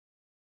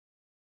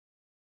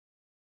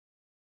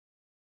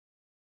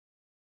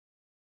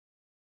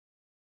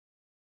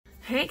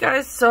Hey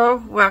guys, so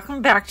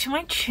welcome back to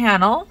my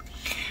channel.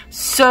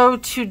 So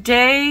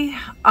today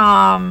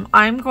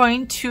I'm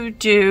going to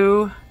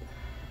do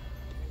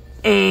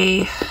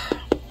a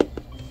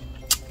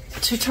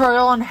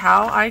tutorial on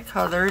how I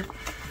colored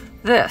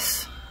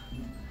this,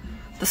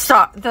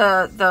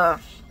 the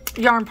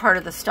yarn part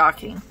of the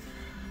stocking.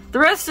 The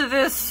rest of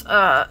this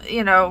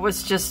you know,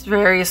 was just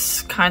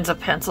various kinds of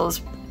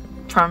pencils,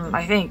 from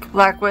I think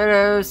Black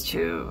Widows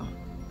to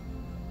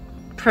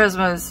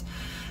Prismas.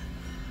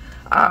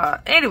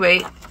 Anyway,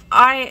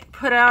 I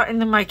put out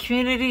in my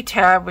community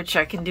tab, which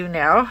I can do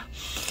now,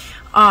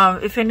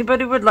 if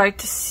anybody would like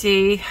to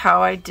see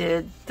how I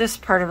did this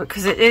part of it,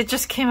 because it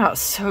just came out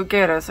so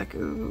good. I was like,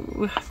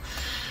 ooh.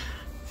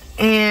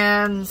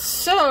 And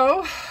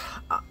so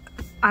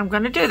I'm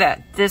going to do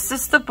that. This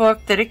is the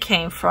book that it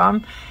came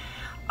from.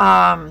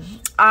 I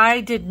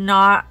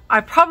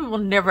probably will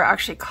never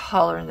actually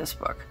color in this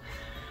book.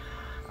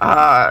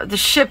 The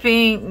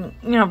shipping,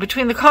 you know,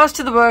 between the cost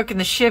of the book and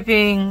the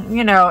shipping,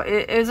 you know,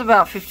 it is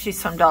about $50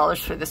 some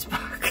for this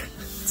book.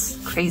 It's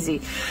crazy.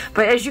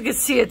 But as you can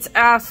see, it's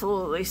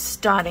absolutely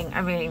stunning.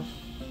 I mean,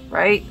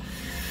 right?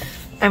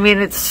 I mean,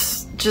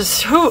 it's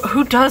just,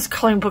 who does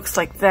coloring books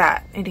like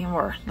that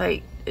anymore?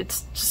 Like,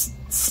 it's just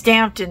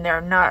stamped in there,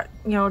 not,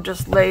 you know,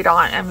 just laid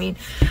on. I mean,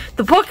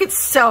 the book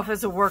itself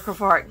is a work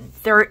of art.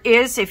 There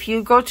is, if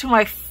you go to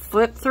my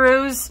flip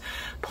throughs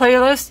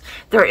playlist,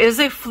 there is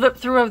a flip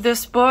through of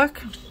this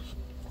book,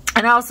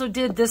 and I also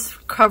did this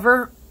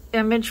cover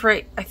image,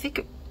 right? I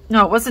think,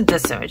 no, it wasn't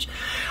this image.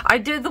 I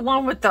did the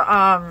one with the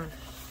hold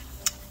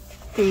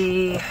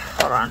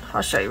on,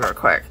 I'll show you real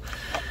quick.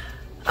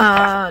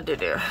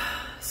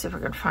 See if I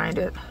can find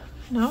it.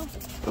 No?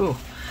 Ooh,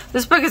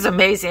 this book is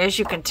amazing. As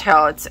you can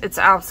tell, it's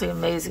absolutely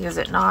amazing, is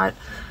it not?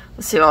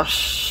 Let's see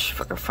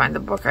if I can find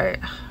the book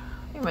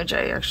image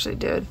I actually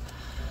did.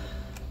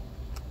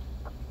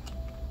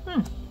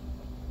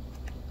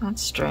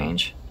 That's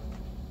strange.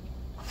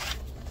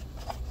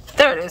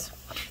 There it is.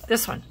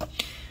 This one.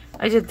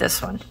 I did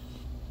this one.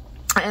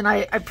 And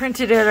I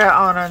printed it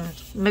on a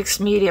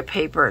mixed media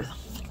paper.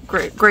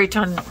 Great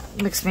tone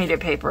mixed media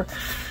paper.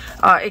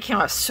 It came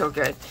out so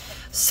good.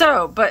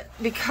 So, but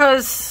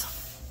because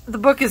the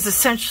book is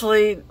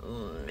essentially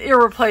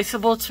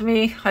irreplaceable to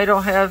me, I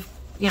don't have,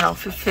 you know,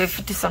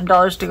 $50 some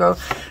to go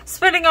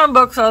spending on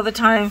books all the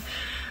time.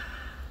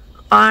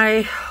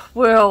 I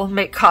will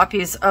make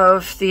copies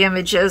of the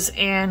images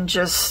and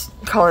just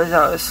color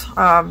those.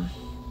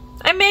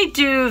 I may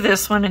do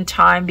this one in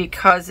time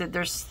because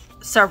there's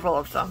several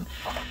of them.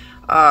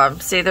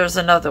 See, there's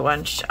another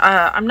one.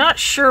 I'm not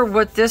sure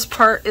what this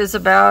part is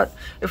about.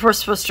 If we're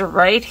supposed to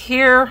write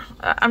here,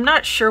 I'm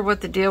not sure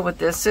what the deal with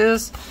this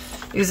is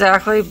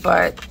exactly,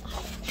 but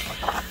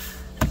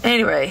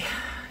anyway,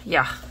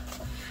 yeah.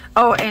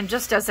 Oh, and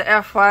just as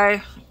a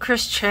FY,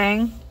 Chris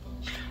Chang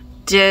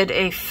did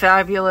a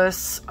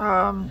fabulous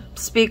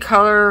speed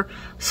color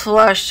 /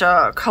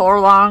 color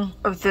along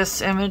of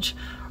this image.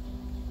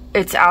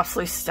 It's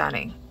absolutely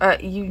stunning.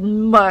 You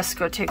must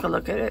go take a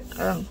look at it.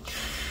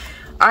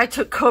 I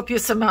took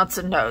copious amounts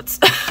of notes.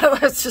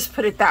 Let's just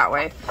put it that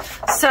way.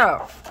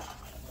 So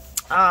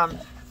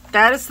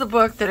that is the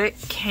book that it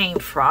came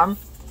from.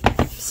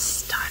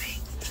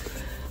 Stunning.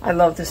 I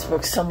love this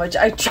book so much.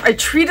 I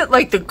treat it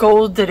like the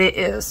gold that it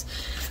is.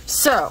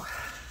 So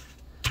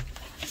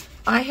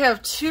I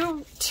have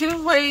two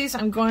ways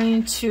I'm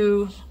going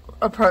to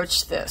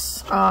approach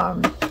this.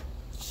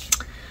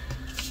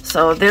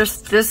 So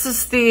this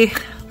is the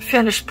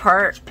finished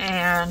part,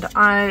 and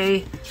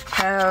I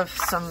have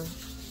some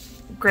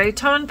gray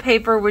tone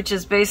paper, which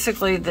is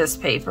basically this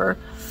paper.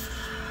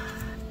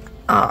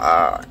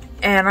 And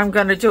I'm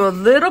going to do a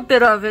little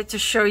bit of it to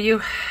show you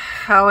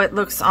how it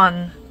looks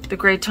on the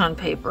gray tone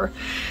paper.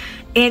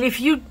 And if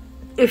you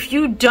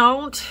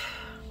don't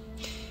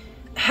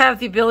have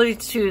the ability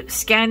to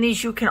scan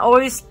these, you can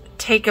always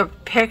take a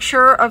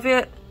picture of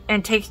it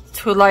and take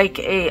to like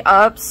a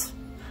UPS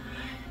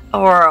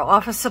or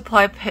office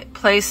supply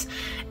place,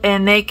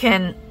 and they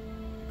can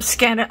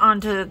scan it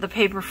onto the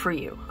paper for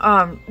you.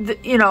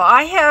 You know,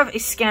 I have a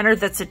scanner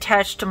that's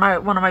attached to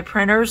one of my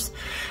printers,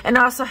 and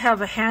I also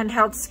have a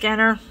handheld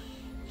scanner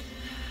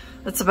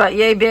that's about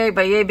yay big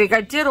by yay big.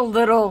 I did a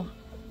little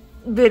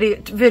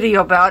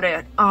video about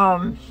it,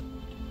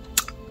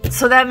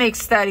 so that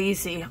makes that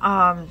easy.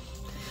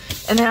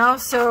 And I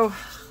also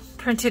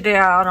printed it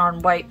out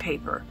on white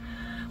paper.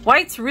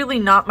 White's really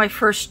not my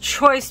first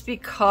choice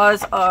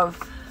because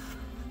of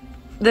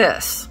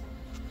this.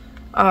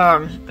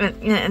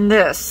 And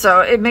this.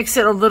 So it makes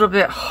it a little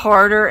bit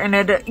harder,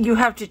 and you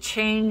have to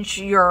change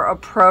your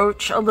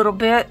approach a little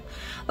bit.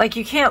 Like,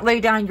 you can't lay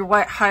down your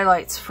white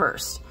highlights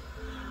first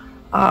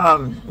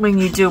when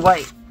you do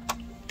white.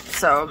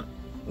 So,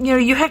 you know,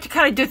 you have to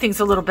kind of do things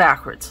a little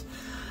backwards.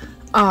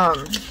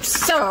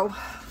 So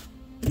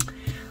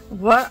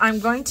what I'm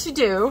going to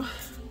do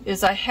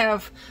is I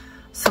have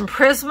some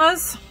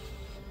Prismas,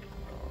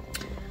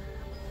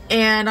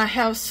 and I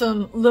have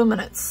some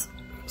Luminance,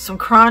 some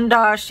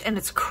Carandache, and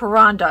it's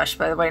Carandache,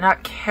 by the way,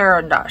 not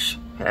Carandache,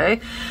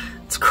 okay?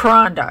 It's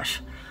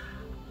Carandache.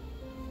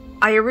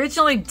 I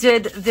originally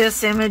did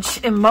this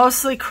image in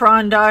mostly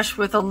Carandache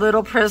with a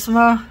little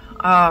Prisma,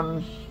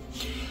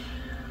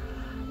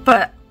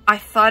 but I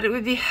thought it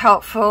would be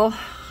helpful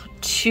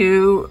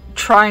to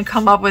try and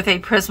come up with a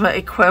Prisma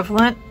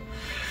equivalent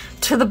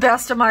to the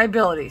best of my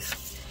abilities.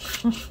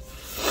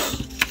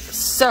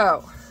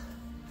 So,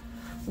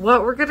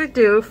 what we're going to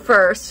do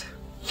first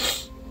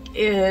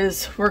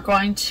is we're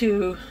going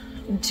to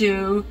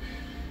do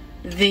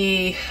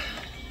the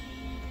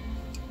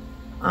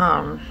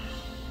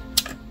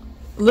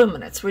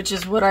luminance, which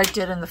is what I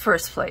did in the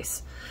first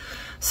place.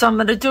 So I'm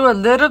going to do a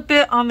little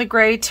bit on the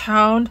gray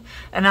tone,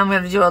 and I'm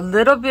going to do a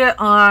little bit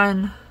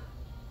on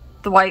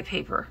the white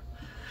paper,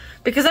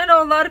 because I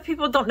know a lot of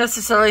people don't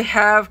necessarily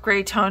have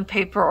gray tone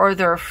paper, or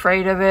they're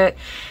afraid of it,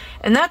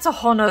 and that's a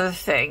whole nother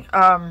thing.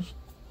 I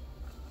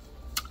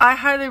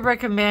highly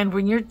recommend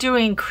when you're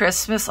doing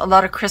Christmas, a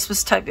lot of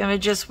Christmas type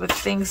images with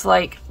things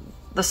like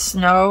the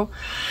snow,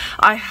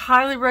 I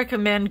highly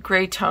recommend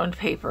gray toned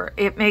paper.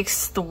 It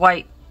makes the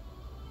white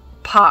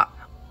pop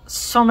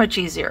so much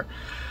easier.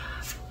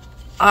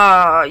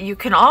 You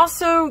can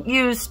also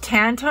use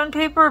tan tone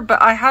paper,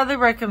 but I highly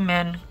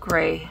recommend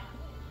gray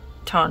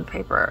tone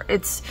paper.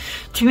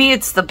 To me,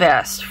 it's the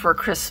best for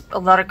a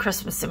lot of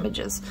Christmas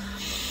images.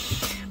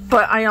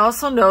 But I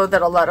also know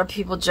that a lot of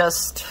people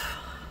just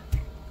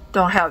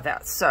don't have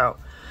that, so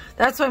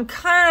that's why I'm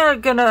kind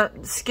of gonna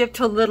skip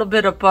to a little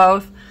bit of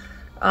both.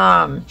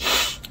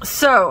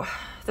 So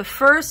the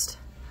first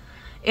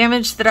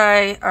image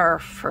that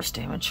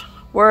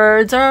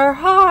words are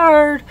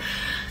hard.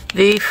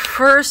 The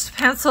first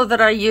pencil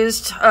that I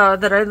used,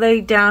 that I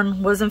laid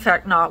down, was in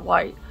fact not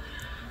white.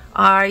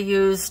 I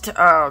used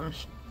a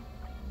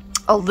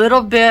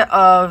little bit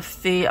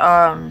of the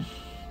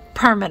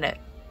permanent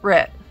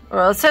red,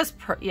 or it says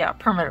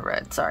permanent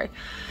red, sorry.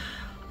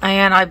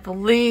 And I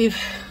believe,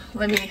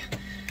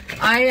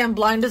 I am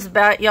blind as a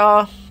bat,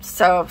 y'all,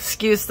 so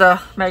excuse the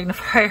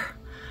magnifier.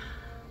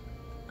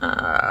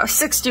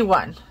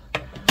 61.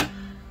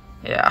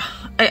 Yeah,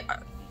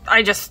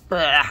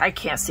 I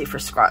can't see for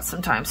squat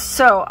sometimes.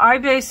 So I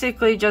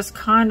basically just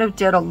kind of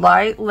did a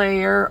light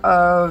layer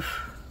of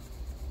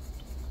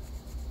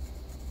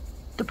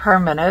the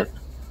permanent.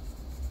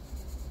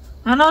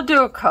 And I'll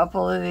do a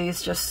couple of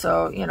these just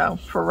so, you know,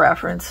 for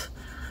reference.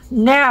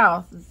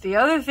 Now, the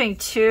other thing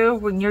too,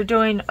 when you're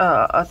doing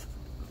a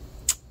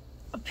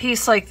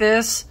piece like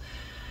this,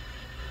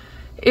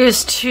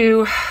 is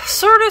to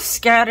sort of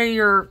scatter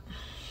your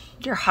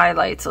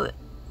highlights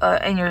and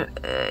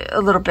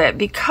a little bit,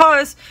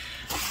 because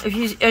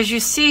as you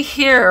see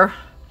here,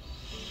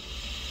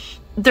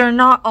 they're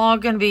not all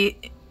going to be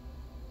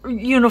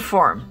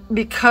uniform,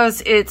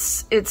 because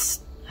it's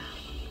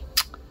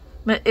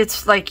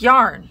like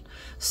yarn.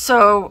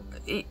 So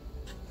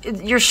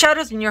your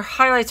shadows and your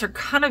highlights are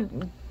kind of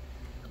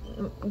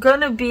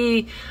gonna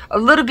be a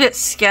little bit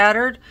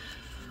scattered,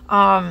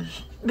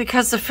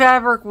 because the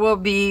fabric will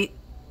be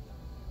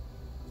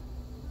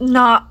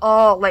not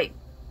all like,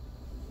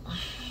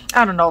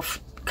 I don't know,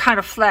 kind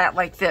of flat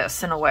like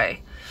this in a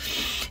way.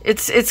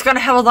 It's gonna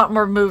have a lot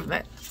more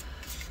movement.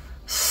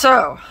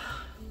 So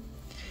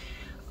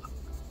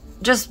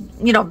just,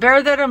 you know,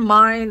 bear that in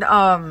mind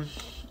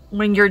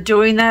when you're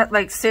doing that.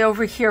 Like, say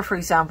over here, for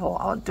example,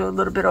 I'll do a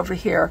little bit over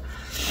here.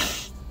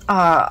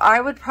 I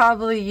would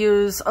probably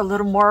use a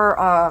little more,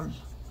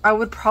 I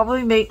would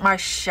probably make my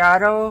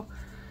shadow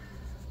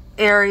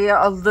area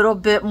a little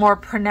bit more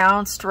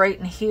pronounced right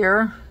in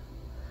here,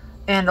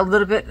 and a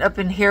little bit up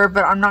in here,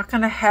 but I'm not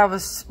going to have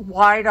as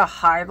wide a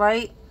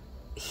highlight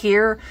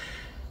here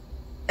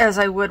as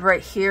I would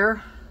right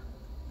here,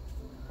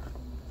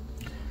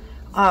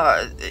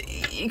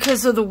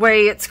 because of the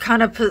way it's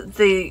kind of,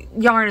 the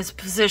yarn is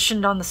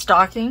positioned on the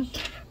stocking.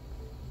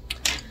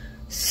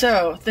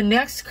 So the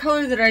next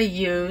color that I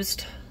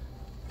used,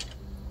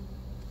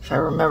 if I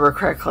remember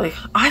correctly,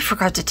 I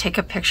forgot to take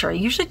a picture. I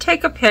usually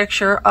take a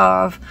picture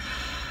of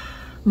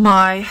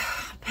my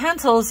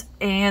pencils,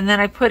 and then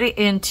I put it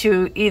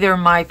into either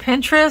my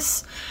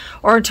Pinterest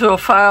or into a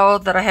file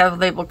that I have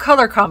labeled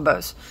color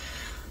combos,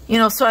 you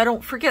know, so I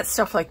don't forget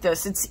stuff like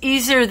this. It's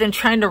easier than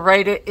trying to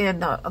write it in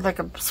like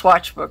a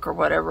swatch book or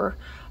whatever.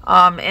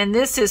 And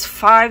this is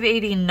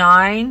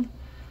 589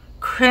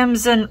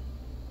 Crimson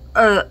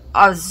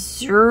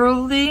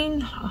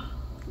Azurine.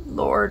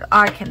 Lord,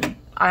 I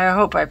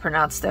hope I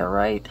pronounced that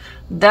right.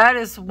 That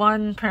is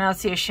one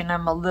pronunciation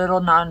I'm a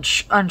little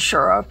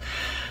unsure of,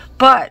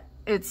 but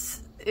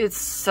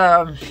it's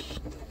a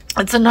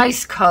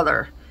nice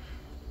color,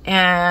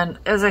 and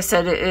as I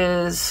said, it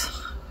is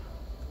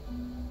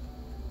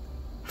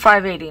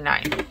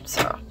 589.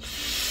 So,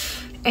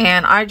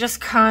 and I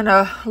just kind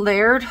of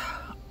layered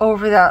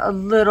over that a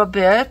little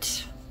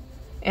bit,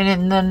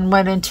 and then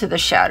went into the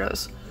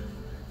shadows.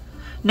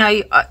 Now,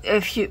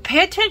 if you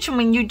pay attention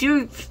when you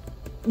do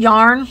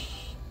yarn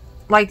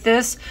like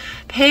this,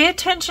 pay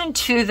attention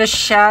to the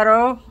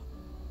shadow,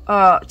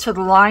 to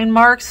the line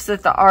marks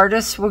that the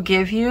artist will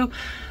give you.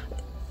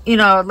 You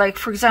know, like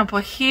for example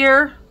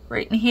here,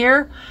 right in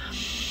here,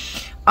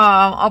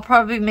 I'll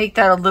probably make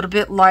that a little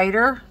bit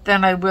lighter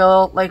than I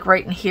will like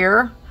right in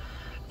here,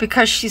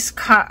 because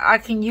I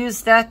can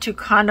use that to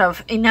kind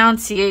of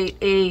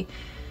enunciate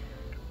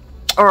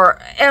or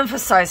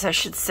emphasize, I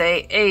should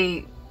say,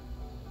 a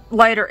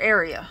lighter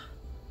area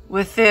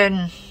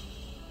within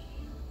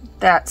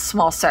that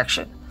small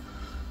section.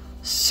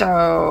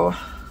 So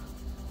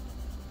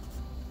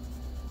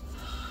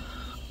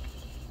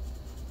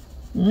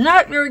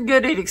not very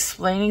good at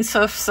explaining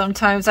stuff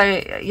sometimes.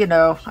 I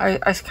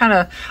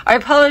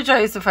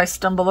apologize if I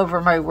stumble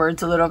over my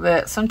words a little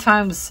bit.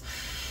 Sometimes,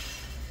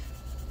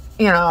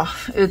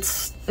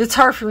 it's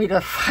hard for me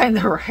to find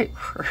the right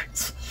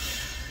words.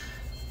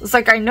 It's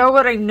like I know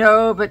what I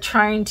know, but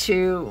trying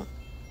to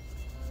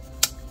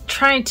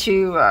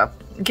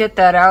get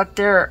that out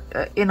there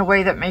in a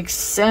way that makes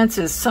sense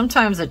is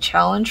sometimes a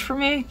challenge for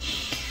me.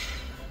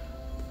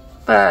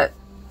 But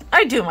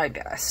I do my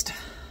best.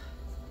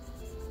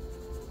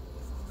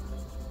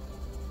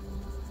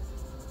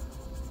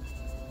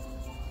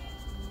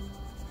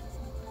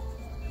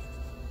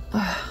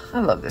 I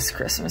love this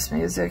Christmas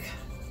music.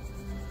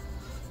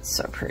 It's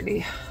so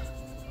pretty.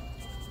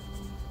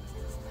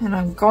 And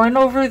I'm going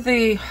over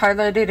the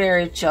highlighted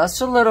area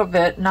just a little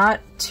bit, not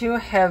too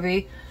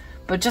heavy,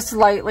 but just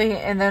lightly,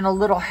 and then a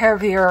little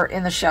heavier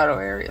in the shadow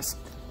areas,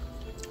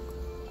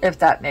 if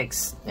that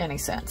makes any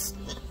sense.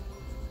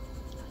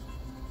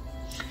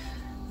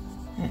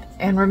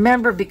 And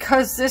remember,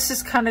 because this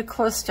is kind of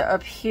close to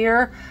up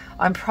here,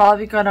 I'm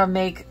probably going to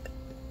make,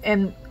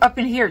 and up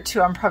in here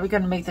too, I'm probably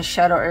going to make the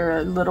shadow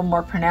area a little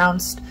more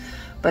pronounced,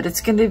 but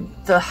it's going to,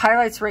 the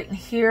highlights right in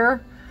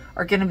here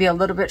are going to be a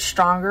little bit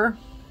stronger.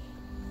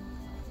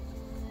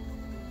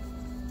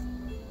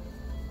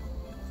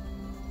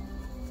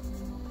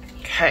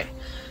 Okay,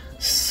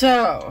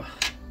 so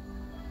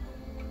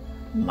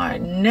my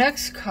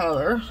next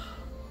color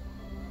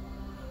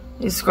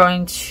is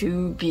going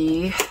to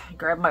be,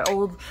 grab my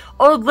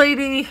old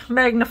lady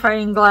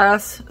magnifying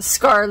glass,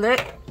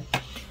 Scarlet,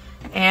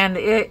 and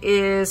it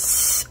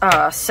is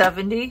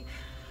 70.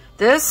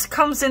 This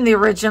comes in the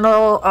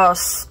original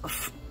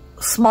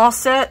small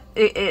set.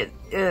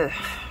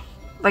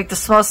 Like the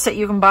small set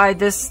you can buy.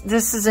 This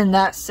is in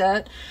that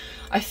set.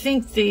 I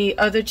think the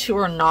other two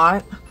are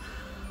not.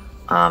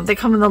 They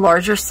come in the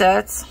larger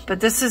sets, but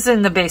this is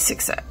in the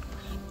basic set.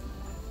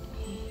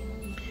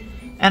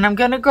 And I'm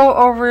going to go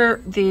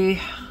over the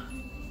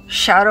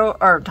shadow,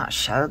 or not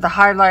shadow, the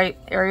highlight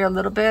area a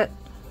little bit.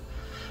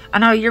 I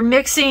know you're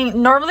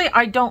mixing, normally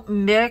I don't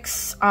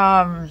mix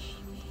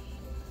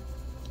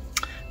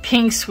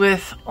pinks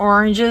with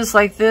oranges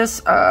like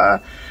this.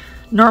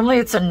 Normally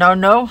it's a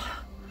no-no.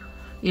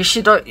 You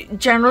should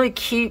generally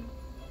keep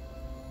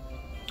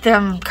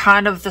them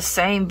kind of the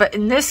same, but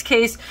in this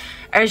case,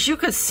 as you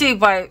could see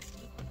by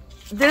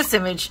this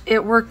image,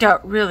 it worked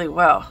out really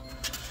well.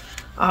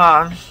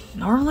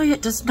 Normally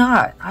it does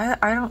not.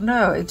 I don't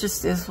know. It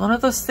just is one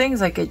of those things,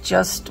 like it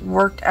just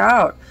worked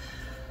out.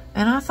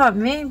 And I thought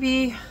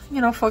maybe,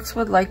 folks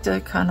would like to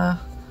kind of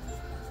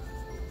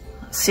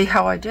see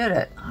how I did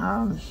it.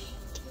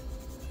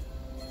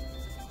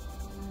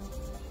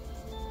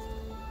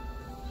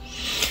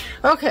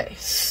 Okay,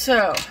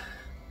 so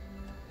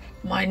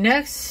my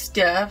next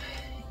step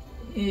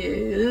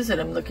is,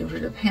 and I'm looking for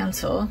the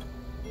pencil.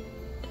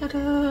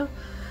 Ta-da!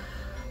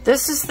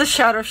 This is the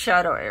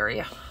shadow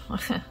area,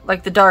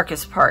 like the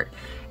darkest part,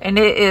 and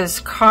it is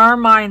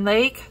Carmine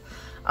Lake,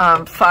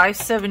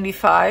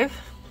 575.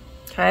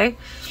 Okay.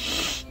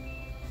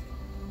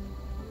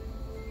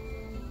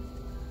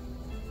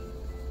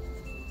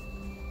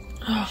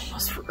 Oh,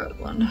 almost forgot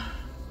one.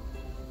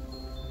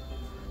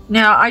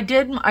 Now I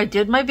did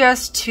my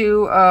best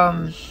to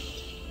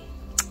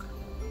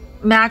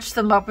match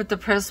them up with the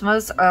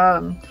Prismas.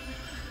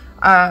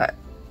 I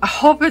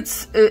hope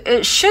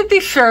it should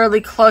be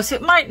fairly close.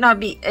 It might not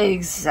be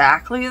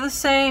exactly the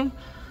same,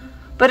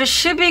 but it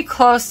should be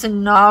close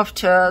enough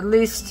to at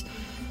least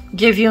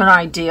give you an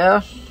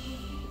idea.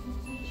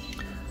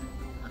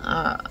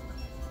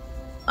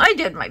 I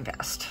did my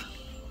best.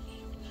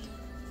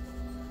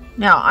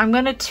 Now I'm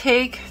going to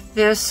take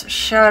this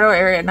shadow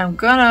area and I'm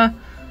going to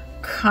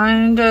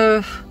kind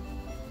of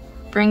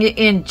bring it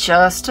in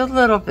just a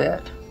little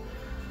bit.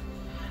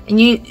 And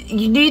you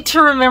need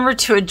to remember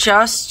to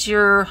adjust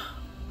the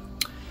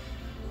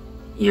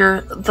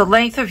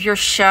length of your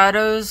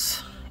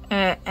shadows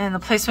and the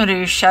placement of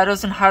your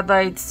shadows and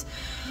highlights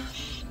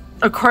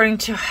according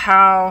to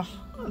how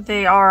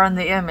they are on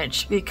the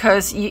image,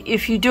 because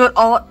if you do it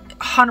all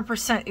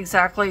 100%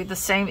 exactly the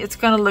same, it's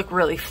going to look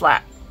really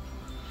flat.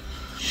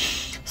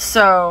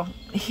 So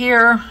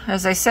here,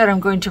 as I said,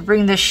 I'm going to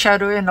bring this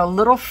shadow in a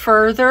little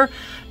further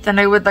than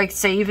I would like,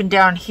 say, even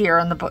down here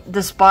on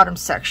this bottom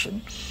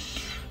section,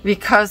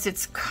 because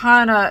it's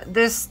kind of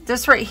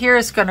this right here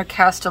is going to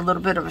cast a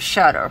little bit of a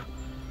shadow,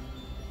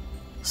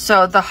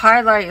 so the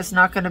highlight is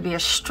not going to be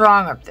as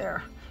strong up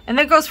there. And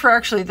that goes for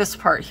actually this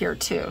part here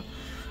too.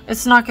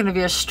 It's not going to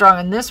be as strong,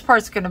 and this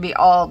part's going to be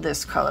all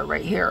this color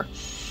right here.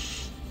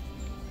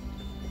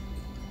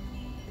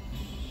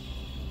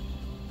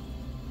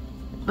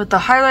 but the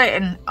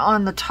highlight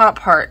on the top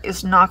part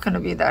is not going to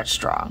be that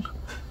strong.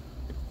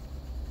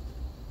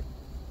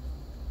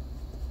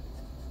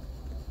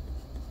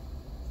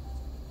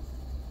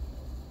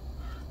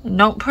 And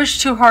don't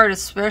push too hard,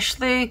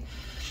 especially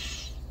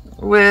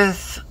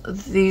with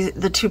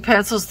the two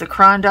pencils, the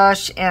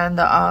Carandache and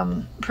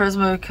the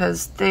Prisma,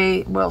 because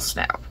they will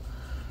snap.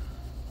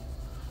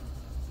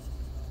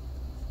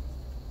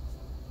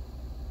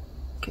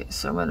 Okay,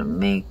 so I'm going to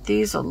make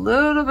these a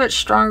little bit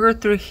stronger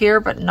through here,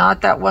 but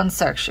not that one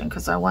section,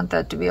 because I want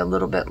that to be a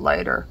little bit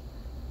lighter.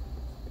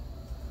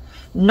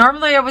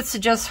 Normally, I would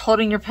suggest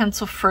holding your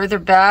pencil further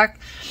back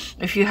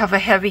if you have a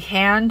heavy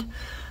hand,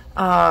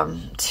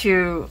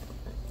 to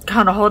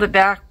kind of hold it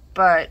back,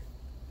 but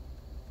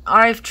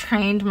I've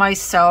trained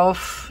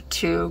myself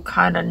to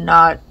kind of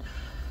not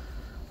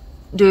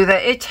do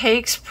that. It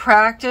takes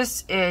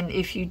practice, and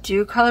if you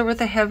do color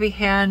with a heavy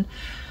hand,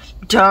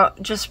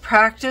 don't just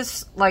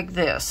practice like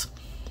this.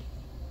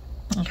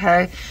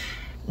 Okay,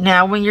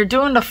 now when you're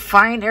doing the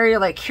fine area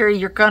like here,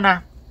 you're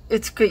gonna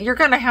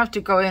have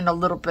to go in a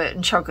little bit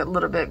and choke it a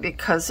little bit,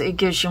 because it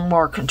gives you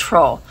more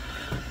control.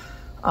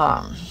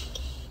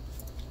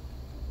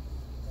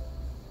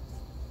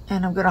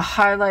 And I'm going to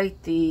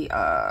highlight the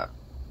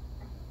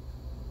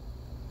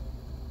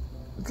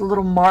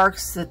little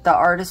marks that the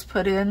artist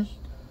put in,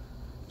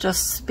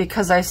 just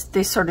because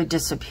they sort of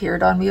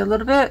disappeared on me a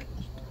little bit.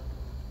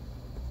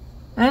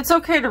 And it's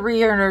okay to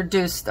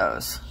reintroduce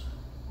those.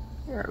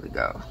 There we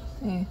go.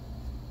 See?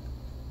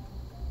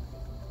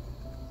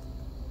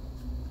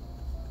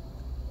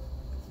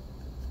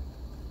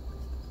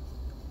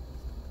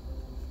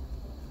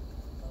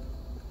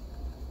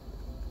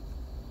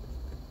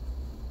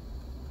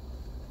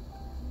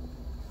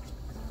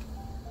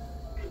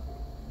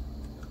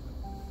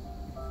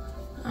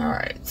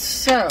 Alright,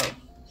 so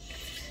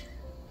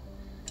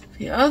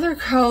the other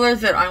color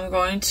that I'm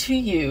going to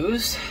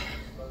use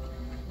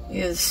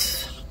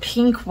is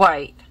pink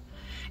white.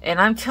 And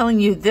I'm telling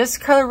you, this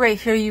color right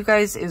here, you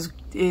guys,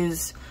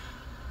 is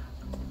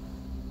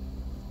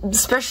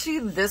especially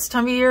this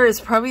time of year,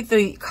 is probably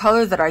the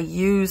color that I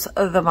use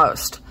the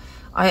most.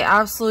 I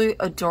absolutely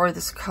adore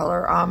this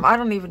color. I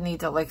don't even need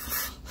to like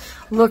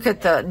look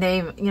at the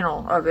name, you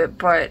know, of it,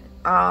 but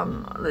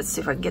let's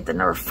see if I can get the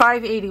number.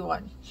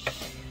 581.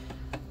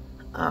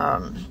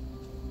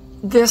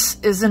 This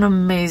is an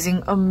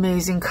amazing,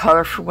 amazing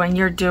color for when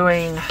you're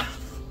doing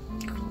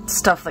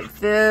stuff like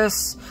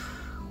this,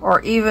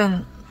 or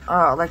even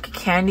like a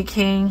candy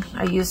cane.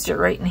 I used it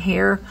right in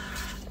here.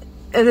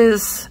 It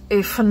is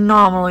a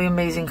phenomenally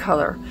amazing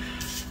color.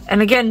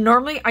 And again,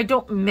 normally I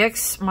don't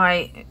mix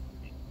my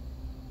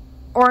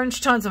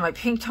orange tones and my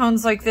pink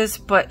tones like this,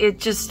 but it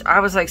just, I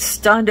was like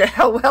stunned at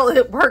how well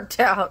it worked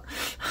out.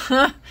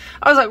 I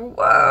was like,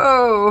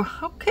 whoa,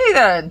 okay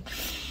then.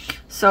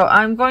 So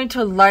I'm going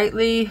to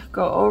lightly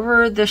go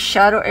over the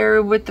shadow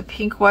area with the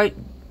pink white,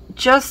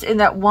 just in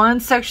that one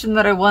section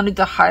that I wanted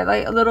to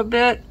highlight a little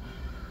bit.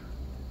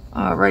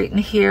 Right in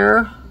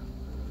here.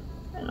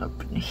 And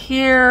up in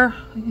here.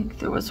 I think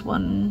there was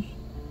one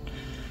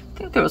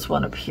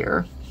up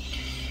here.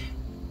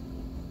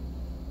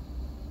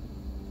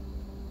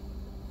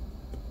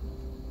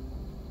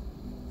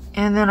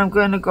 And then I'm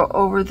going to go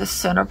over the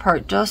center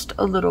part just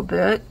a little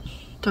bit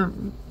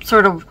to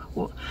sort of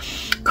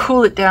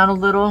cool it down a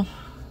little.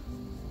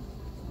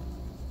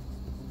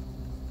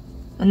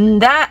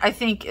 And that, I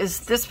think,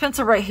 is this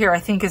pencil right here, I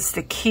think is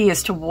the key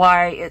as to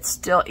why it's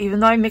still, even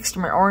though I mixed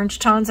my orange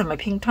tones and my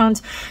pink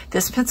tones,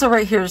 this pencil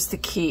right here is the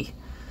key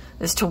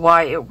as to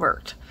why it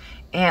worked.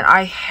 And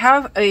I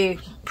have a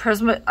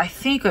Prisma, I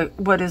think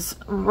what is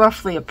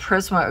roughly a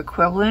Prisma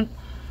equivalent.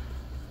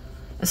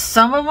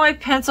 Some of my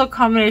pencil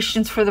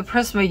combinations for the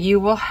Prisma,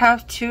 you will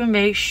have to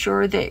make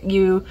sure that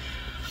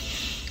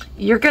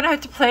you're going to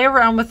have to play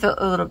around with it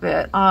a little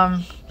bit,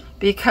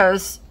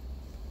 because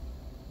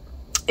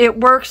it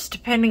works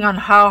depending on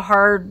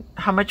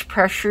how much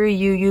pressure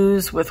you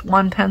use with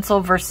one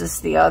pencil versus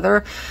the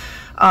other.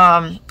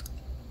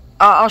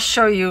 I'll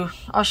show you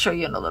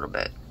in a little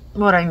bit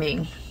what I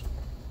mean.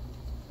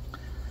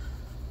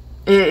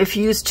 If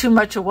you use too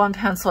much of one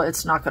pencil,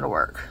 it's not going to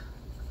work.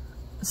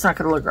 It's not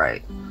going to look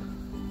right.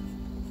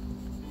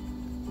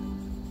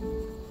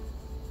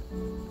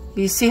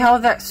 You see how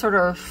that sort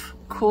of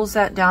cools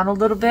that down a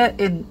little bit?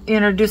 It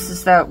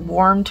introduces that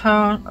warm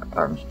tone,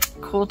 or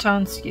cool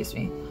tone, excuse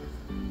me.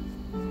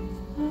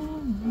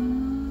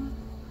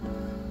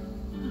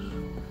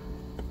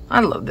 I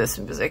love this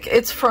music.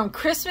 It's from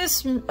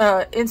Christmas,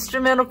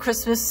 instrumental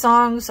Christmas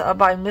songs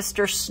by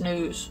Mr.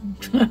 Snooze.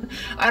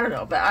 I don't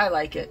know, but I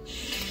like it.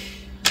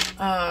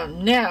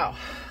 Now,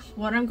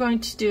 what I'm going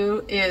to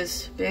do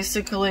is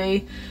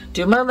basically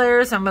do my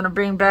layers. I'm going to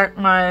bring back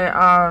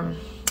my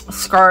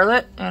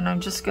Scarlet, and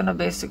I'm just going to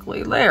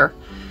basically layer.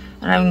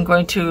 And I'm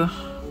going to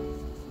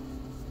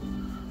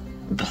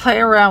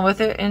play around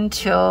with it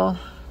until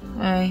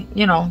I,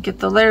 you know, get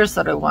the layers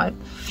that I want.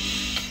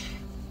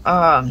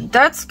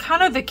 That's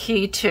kind of the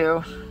key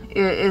too,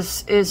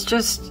 is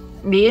just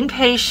being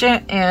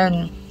patient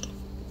and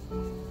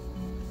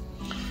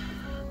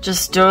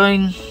just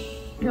doing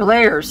your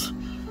layers.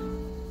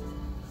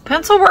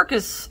 Pencil work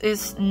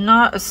is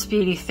not a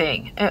speedy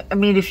thing. I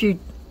mean,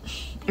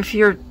 if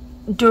you're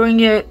doing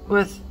it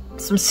with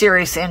some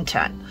serious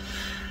intent.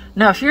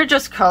 Now, if you're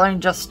just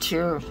coloring just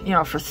to, you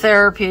know, for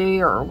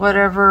therapy or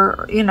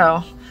whatever, you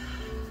know,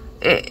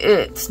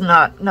 it's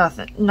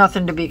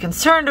nothing to be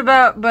concerned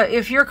about. But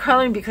if you're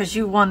coloring because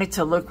you want it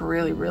to look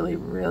really, really,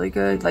 really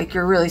good, like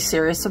you're really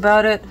serious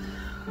about it,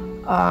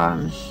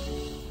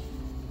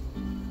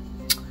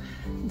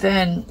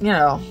 then, you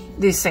know,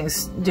 these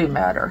things do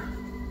matter.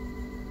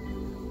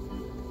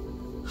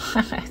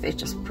 They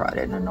just brought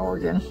in an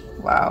organ.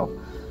 Wow.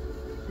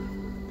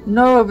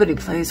 Nobody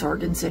plays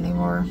organs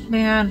anymore.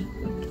 Man,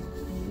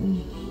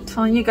 I'm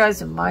telling you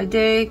guys, in my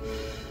day,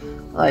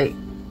 like,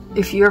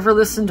 if you ever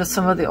listen to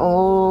some of the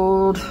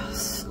old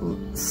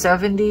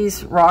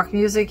 70s rock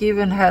music,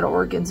 even had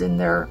organs in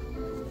there.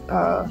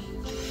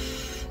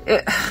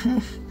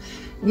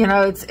 You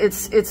know,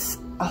 it's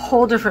a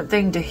whole different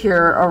thing to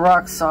hear a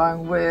rock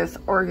song with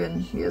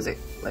organ music,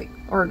 like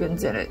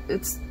organs in it.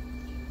 It's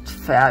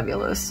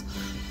fabulous.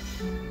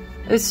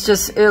 It's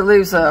just, it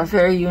leaves a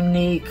very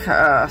unique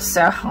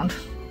sound.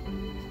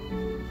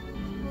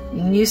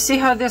 And you see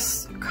how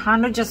this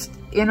kind of just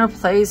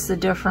interplays the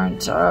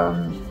different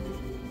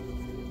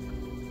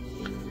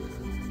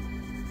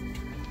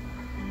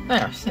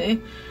there,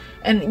 see?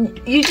 And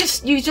you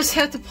just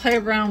have to play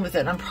around with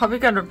it. I'm probably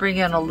going to bring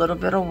in a little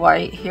bit of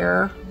white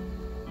here.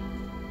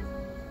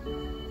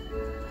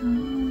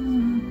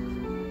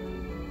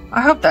 I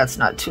hope that's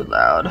not too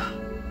loud.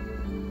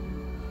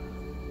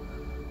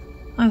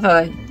 I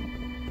thought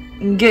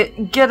I'd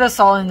get us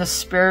all in the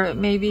spirit,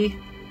 maybe.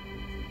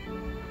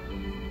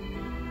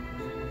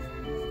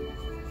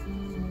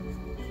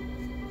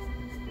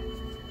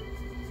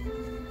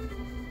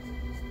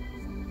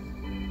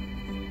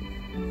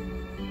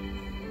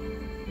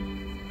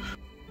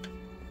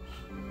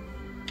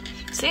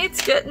 See,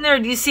 it's getting there.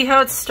 Do you see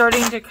how it's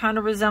starting to kind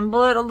of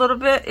resemble it a little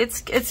bit?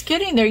 It's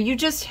getting there. You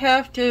just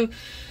have to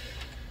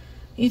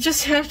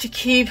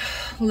keep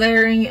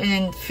layering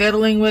and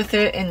fiddling with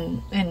it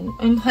and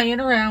playing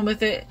around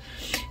with it,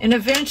 and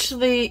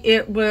eventually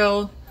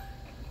it'll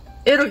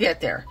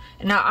get there.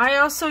 Now I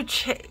also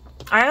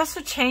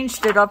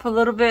changed it up a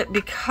little bit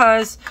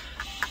because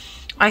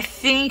I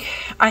think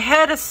I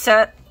had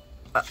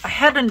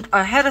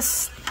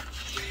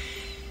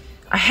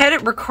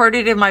it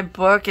recorded in my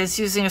book as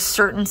using a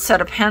certain set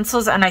of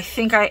pencils, and I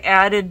think I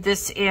added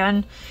this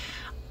in.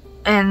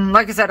 And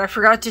like I said, I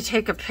forgot to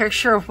take a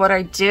picture of what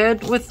I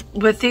did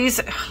with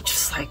these.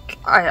 Just like,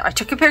 I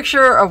took a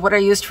picture of what I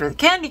used for the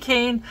candy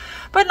cane,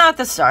 but not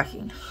the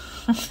stocking.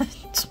 I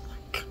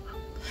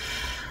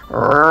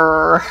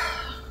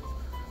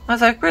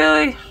was like,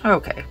 really?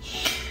 Okay.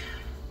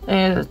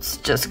 And it's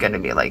just going to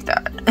be like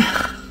that.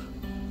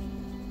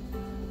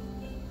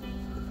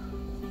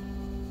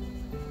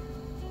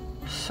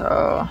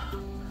 So,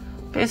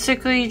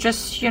 basically,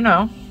 just, you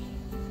know,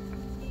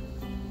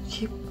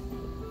 keep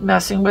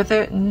messing with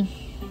it, and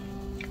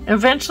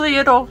eventually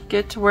it'll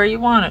get to where you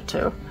want it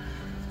to.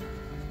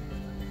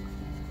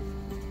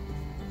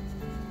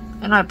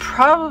 And I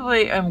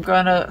probably am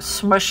gonna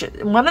smush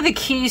it. One of the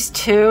keys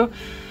too,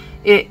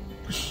 I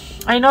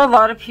know a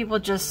lot of people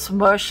just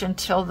smush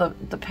until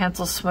the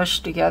pencil's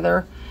smushed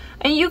together,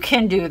 and you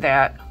can do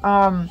that,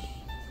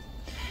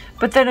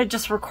 but then it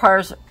just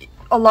requires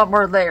a lot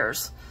more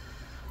layers.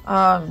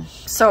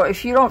 So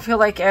if you don't feel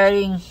like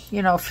adding,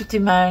 you know,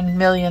 59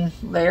 million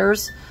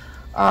layers,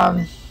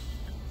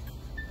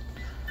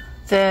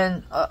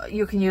 then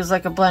you can use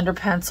like a blender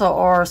pencil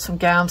or some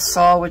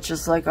Gamsol, which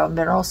is like a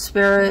mineral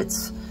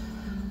spirits.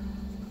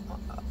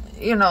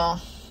 You know,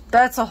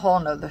 that's a whole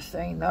nother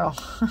thing though.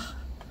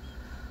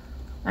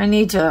 I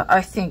need to,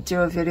 I think,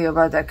 do a video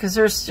about that, because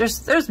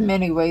there's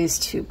many ways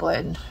to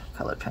blend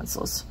colored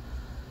pencils.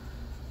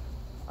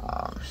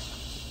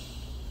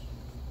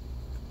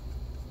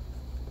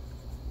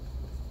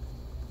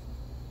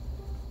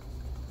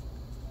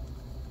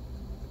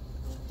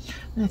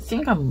 I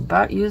think I'm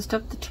about used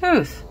up the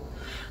tooth.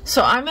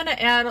 So I'm going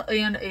to add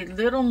in a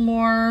little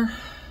more.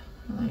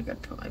 I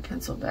got to put my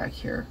pencil back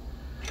here.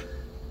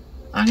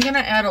 I'm going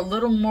to add a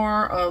little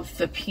more of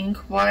the pink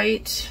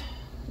white.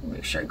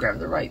 Make sure I grab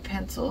the right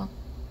pencil.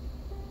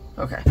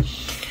 Okay.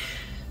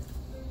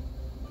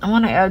 I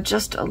want to add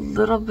just a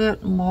little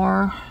bit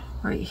more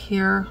right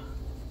here.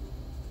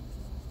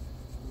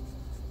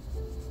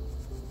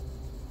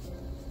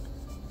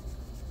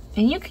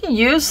 And you can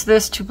use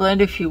this to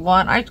blend if you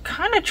want. I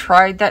kind of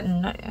tried that,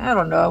 and I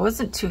don't know, I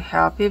wasn't too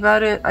happy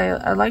about it.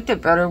 I liked it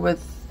better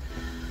with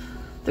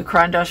the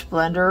Carandache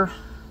blender.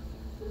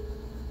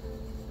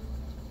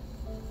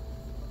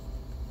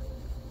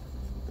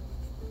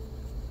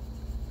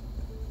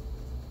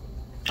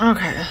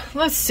 Okay,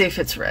 let's see if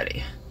it's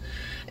ready.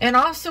 And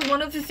also,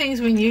 one of the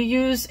things when you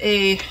use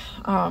a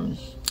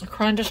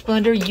Carandache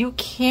blender, you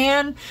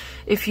can,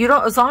 if you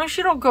don't, as long as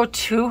you don't go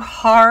too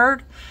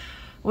hard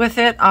with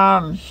it,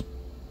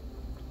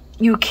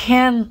 you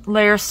can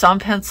layer some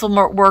pencil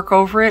work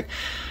over it,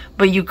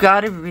 But you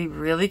got to be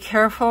really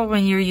careful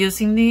when you're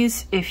using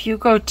these. If you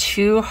go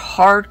too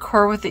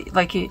hardcore with it,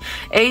 like A,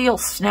 you'll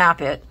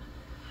snap it,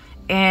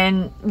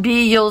 and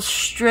B, you'll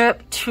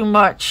strip too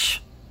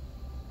much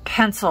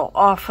pencil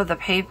off of the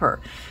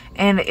paper,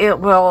 and it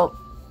will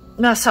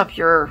mess up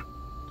your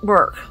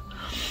work.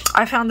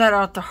 I found that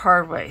out the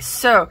hard way.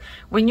 So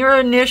when you're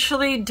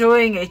initially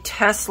doing a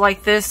test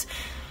like this,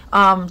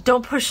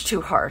 don't push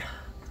too hard.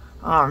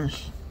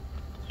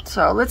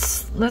 So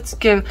let's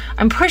give,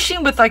 I'm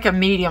pushing with like a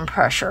medium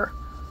pressure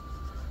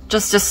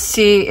just to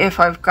see if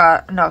I've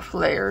got enough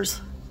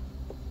layers.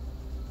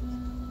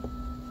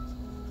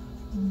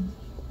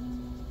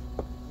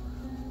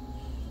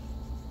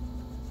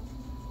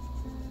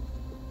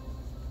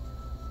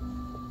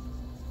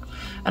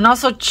 And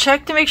also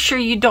check to make sure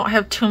you don't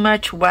have too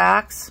much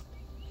wax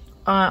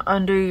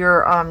under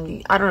your, I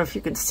don't know if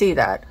you can see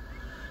that,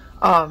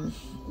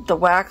 the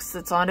wax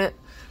that's on it.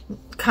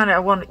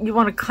 You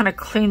want to kind of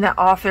clean that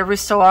off every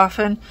so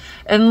often,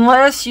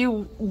 unless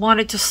you want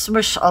it to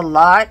smush a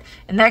lot.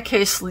 In that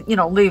case, you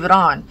know, leave it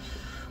on.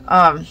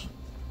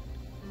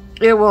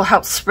 It will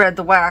help spread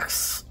the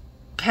wax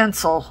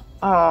pencil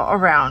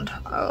around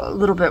a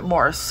little bit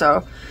more.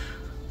 So,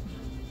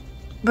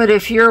 but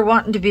if you're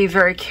wanting to be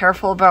very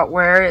careful about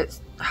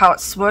how it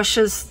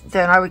smushes,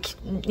 then I would,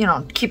 you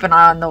know, keep an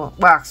eye on the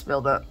wax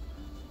buildup.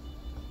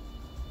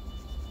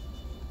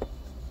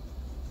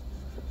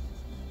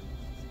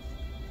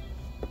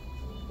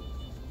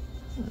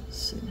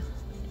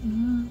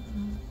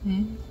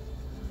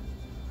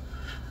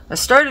 I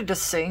started to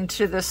sing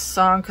to this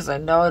song because I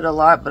know it a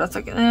lot, but it's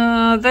like,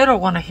 they don't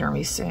want to hear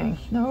me sing.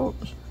 No,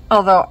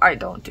 although I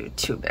don't do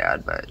too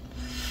bad, but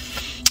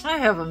I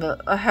have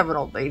an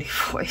old lady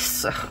voice,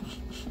 so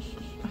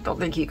I don't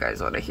think you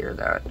guys want to hear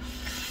that.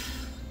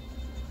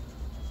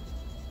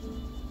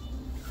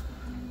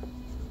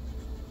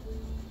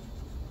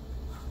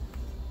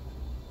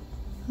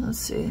 Let's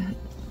see,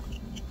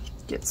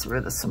 gets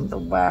rid of some of the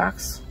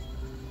wax.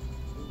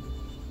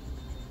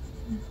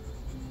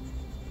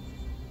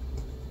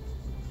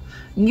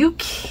 You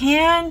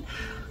can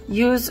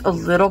use a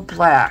little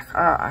black.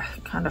 I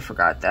kind of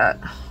forgot that.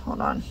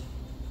 Hold on.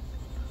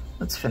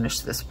 Let's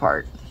finish this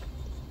part.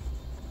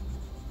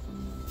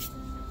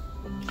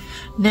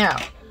 Now,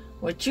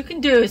 what you can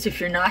do is, if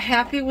you're not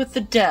happy with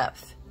the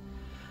depth,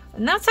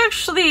 and that's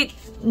actually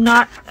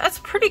not, that's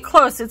pretty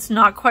close. It's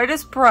not quite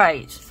as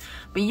bright,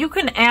 but you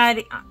can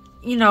add,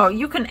 you know,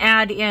 you can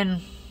add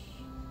in,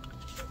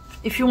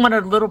 if you want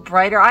it a little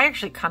brighter. I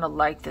actually kind of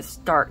like this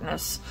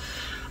darkness.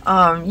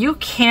 You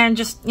can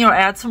just, you know,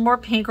 add some more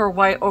pink or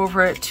white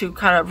over it to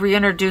kind of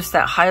reintroduce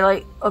that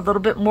highlight a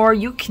little bit more.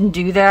 You can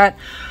do that.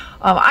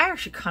 I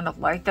actually kind of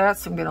like that,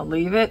 so I'm going to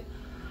leave it.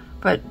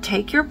 But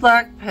take your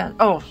black pen.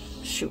 Oh,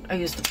 shoot, I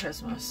used the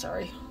Prisma,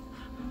 sorry.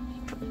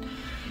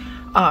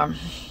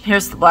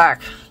 Here's the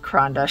black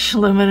Carandache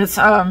Luminance.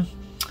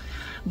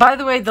 By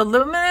the way, the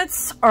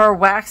Luminance are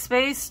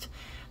wax-based.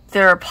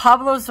 Their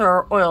Pablos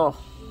are oil.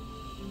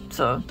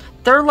 So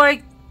they're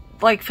like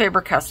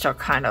Faber-Castell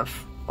kind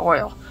of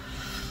oil.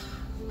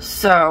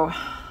 So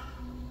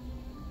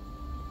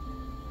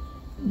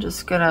I'm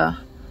just gonna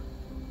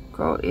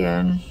go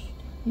in.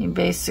 You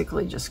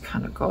basically just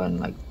kind of go in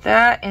like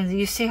that, and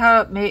you see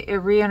how it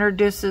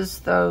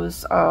reintroduces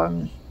those.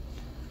 Yeah,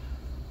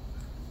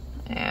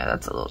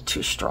 that's a little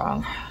too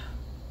strong.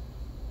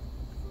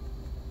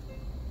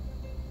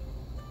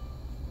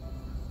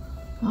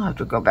 I'll have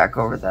to go back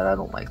over that. I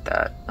don't like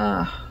that.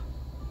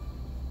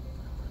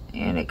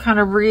 And it kind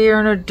of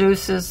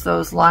reintroduces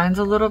those lines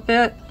a little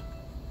bit.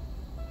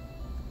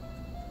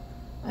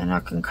 And I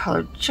can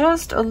color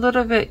just a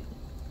little bit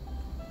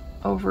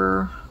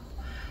over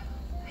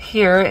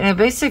here. And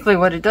basically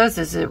what it does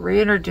is it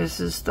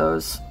reintroduces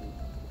those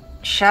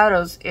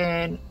shadows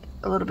in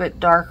a little bit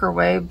darker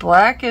way.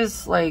 Black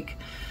is like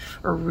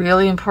a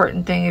really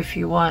important thing if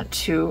you want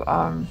to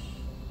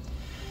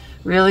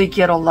really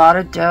get a lot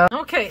of depth.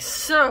 Okay,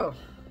 so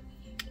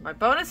my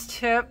bonus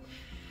tip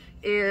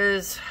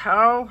is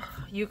how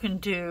you can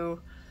do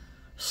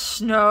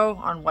snow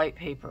on white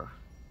paper.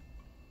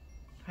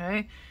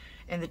 Okay,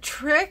 and the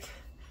trick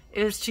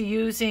is to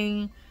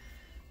using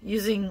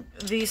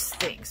these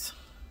things,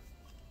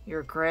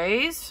 your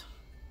grays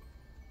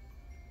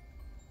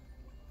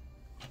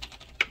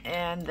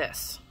and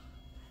this.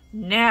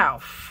 Now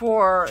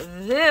for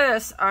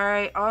this,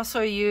 I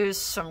also use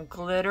some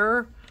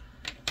glitter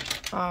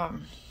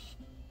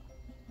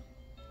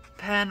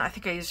pen. I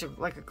think I used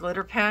like a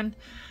glitter pen.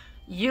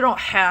 You don't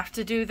have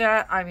to do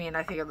that. I mean,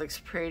 I think it looks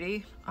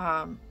pretty,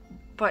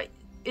 but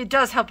it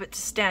does help it to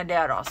stand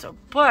out also,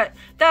 but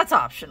that's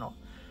optional.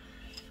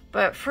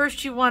 But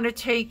first you want to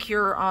take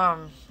your,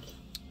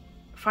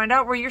 find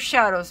out where your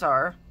shadows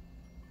are.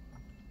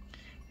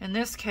 In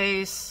this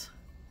case,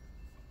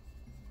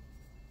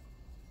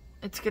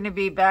 it's going to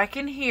be back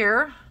in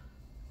here.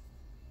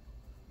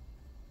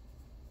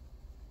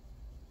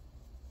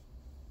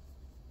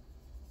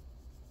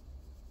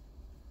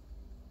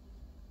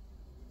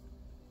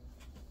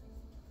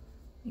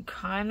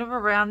 Kind of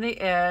around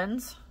the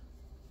ends.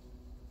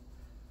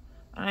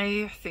 And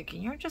you're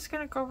thinking, you're just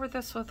going to go over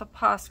this with a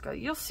posca.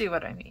 You'll see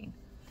what I mean.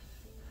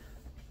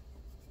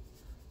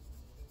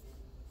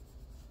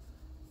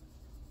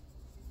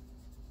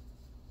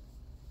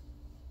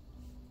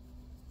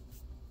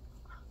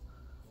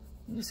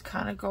 You just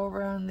kind of go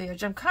around the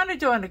edge. I'm kind of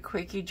doing a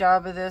quickie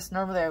job of this.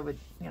 Normally I would,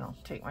 you know,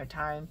 take my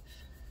time.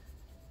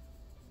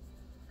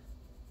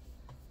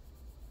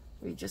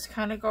 We just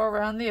kind of go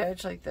around the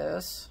edge like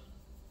this.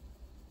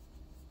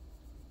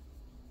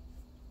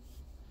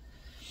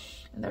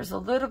 And there's a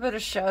little bit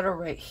of shadow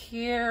right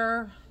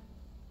here.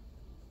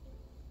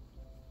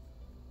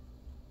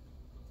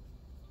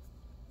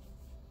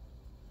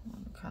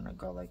 Kind of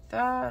go like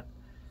that.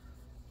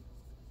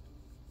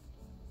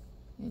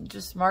 And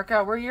just mark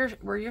out where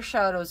your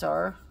shadows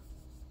are.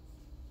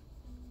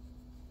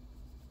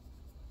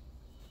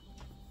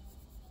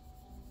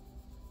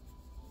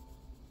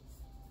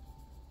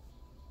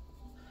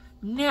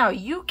 Now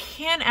you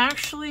can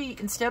actually,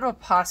 instead of a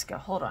posca,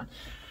 hold on.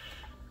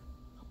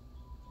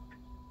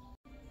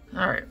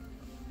 All right,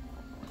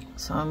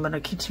 so I'm going to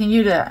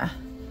continue to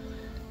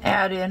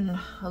add in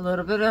a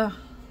little bit of,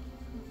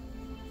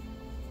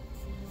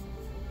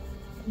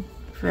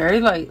 very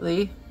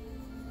lightly.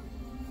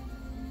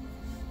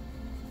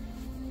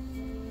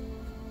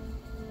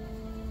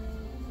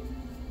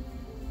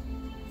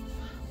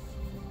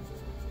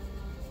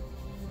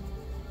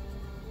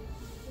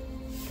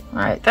 All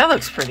right, that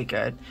looks pretty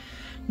good.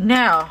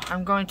 Now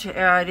I'm going to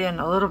add in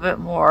a little bit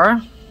more.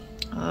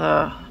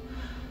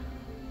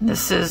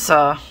 This is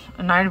a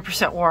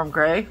 90% warm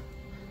gray.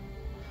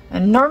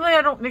 And normally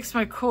I don't mix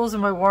my cools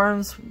and my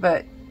warms,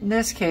 but in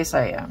this case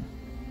I am.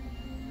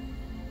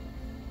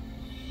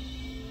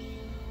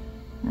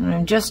 And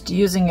I'm just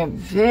using it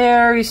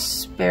very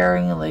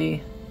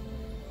sparingly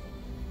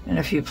in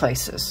a few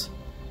places.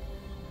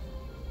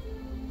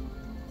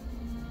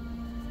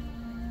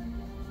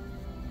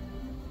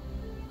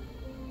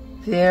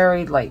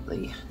 Very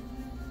lightly.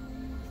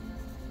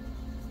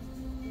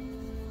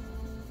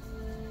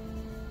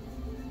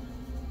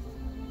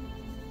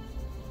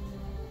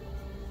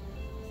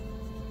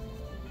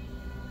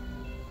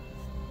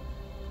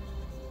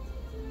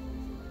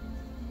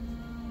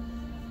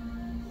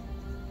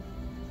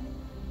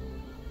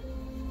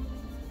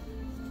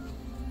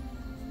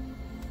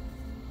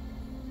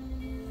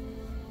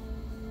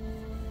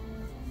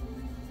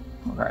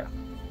 Okay,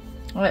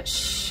 well, that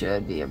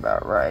should be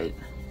about right.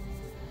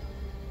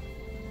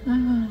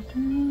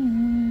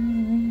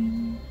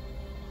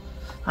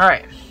 All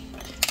right,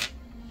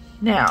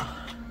 now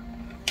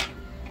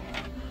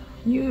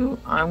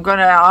I'm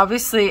gonna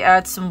obviously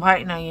add some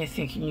white. Now you're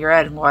thinking you're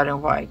adding white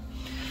and white.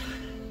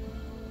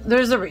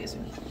 There's a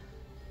reason.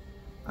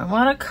 I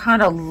want to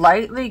kind of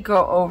lightly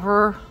go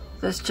over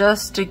this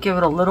just to give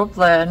it a little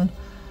blend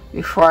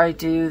before I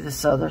do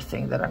this other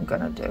thing that I'm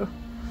gonna do.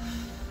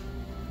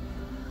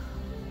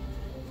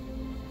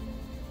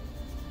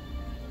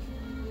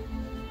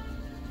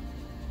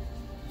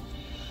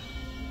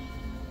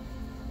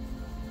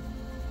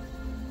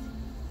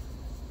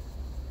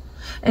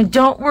 And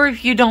don't worry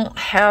if you don't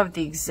have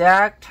the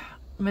exact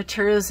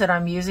materials that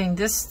I'm using.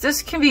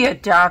 This can be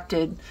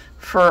adapted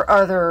for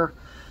other,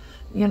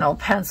 you know,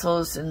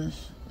 pencils and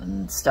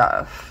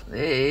stuff.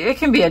 It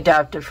can be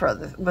adapted for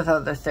with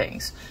other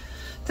things.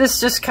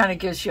 This just kind of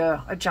gives you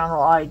a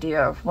general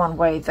idea of one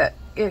way that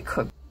it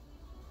could be.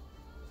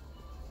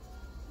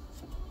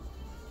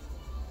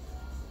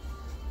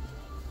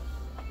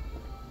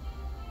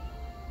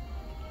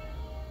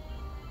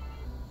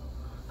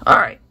 All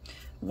right.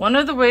 One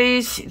of the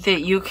ways that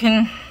you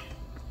can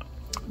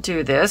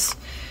do this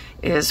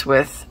is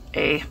with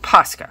a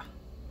posca.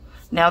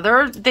 Now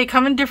they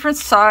come in different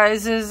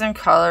sizes and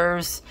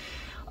colors.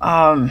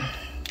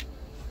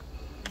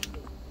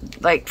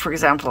 Like for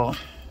example,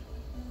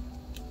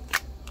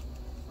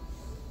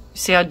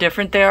 see how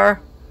different they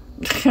are?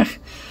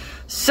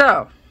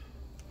 So,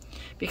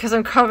 because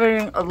I'm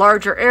covering a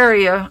larger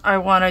area, I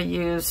want to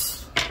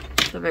use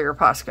the bigger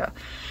posca.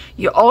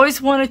 You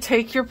always want to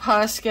take your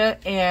posca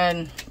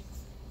and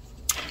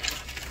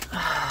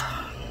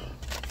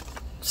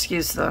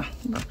excuse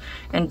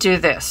and do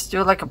this.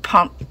 Do it like a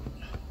pump.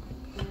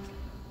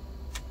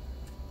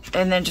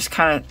 And then just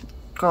kind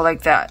of go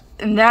like that.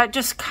 And that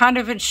just kind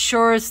of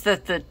ensures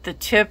that the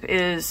tip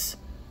is,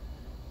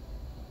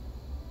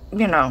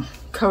 you know,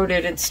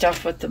 coated and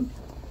stuff with the,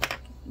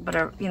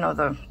 whatever, you know,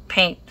 the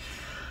paint.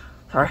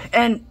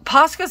 And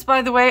poscas,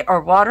 by the way, are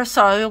water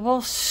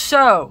soluble.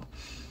 So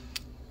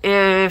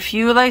if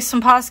you lay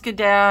some posca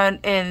down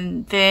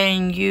and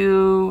then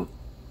you,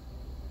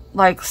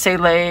 like say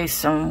lay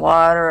some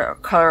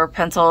watercolor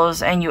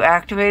pencils and you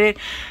activate it,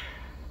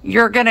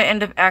 you're going to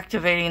end up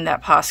activating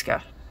that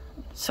posca.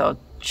 So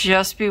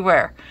just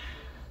beware.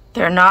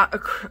 They're not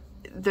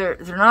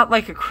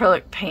like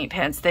acrylic paint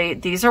pens.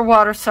 These are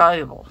water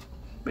soluble,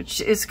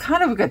 which is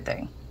kind of a good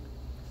thing.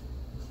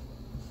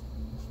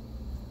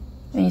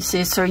 And you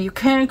see, so you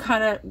can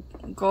kind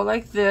of go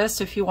like this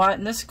if you want,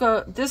 and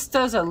this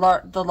does the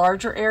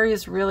larger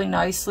areas really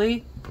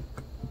nicely.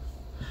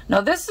 Now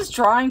this is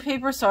drawing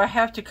paper, so I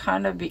have to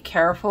kind of be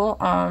careful.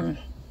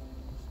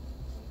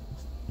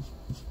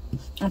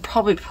 I'll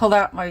probably pull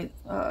out my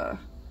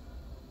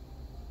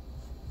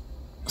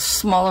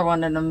smaller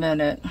one in a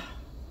minute.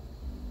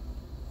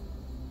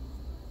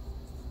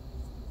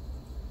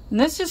 And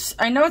this is,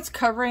 I know it's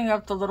covering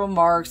up the little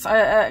marks.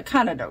 I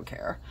kind of don't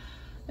care.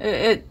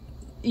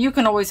 You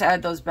can always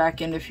add those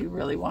back in if you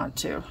really want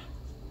to.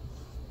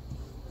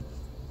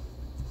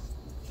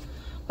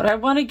 But I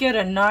want to get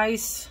a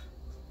nice,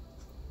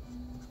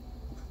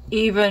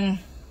 even,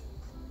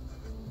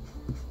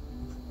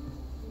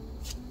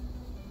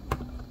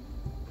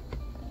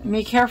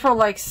 be careful,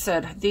 like I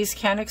said, these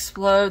can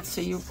explode,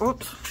 so you,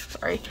 oops,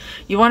 sorry.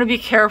 You want to be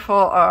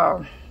careful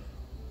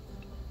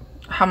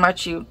how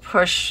much you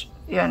push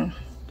in,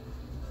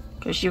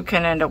 because you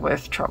can end up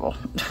with trouble.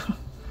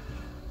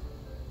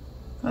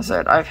 As I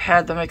said, I've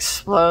had them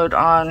explode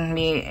on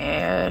me,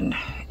 and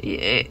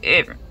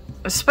it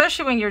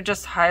especially when you're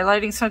just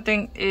highlighting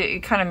something,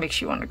 it kind of makes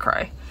you want to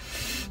cry.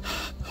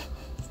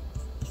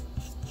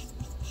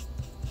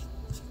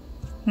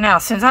 Now,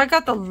 since I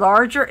got the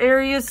larger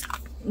areas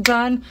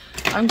done,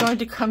 I'm going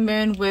to come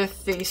in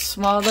with the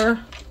smaller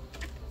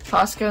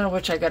posca,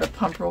 which I got to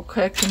pump real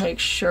quick to make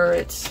sure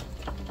it's,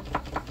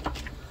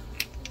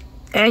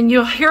 and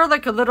you'll hear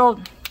like a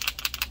little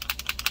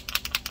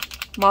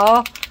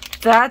ball.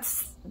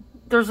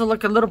 There's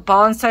like a little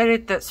ball inside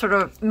it that sort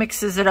of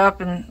mixes it up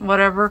and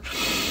whatever.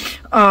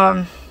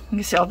 You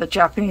can see all the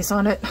Japanese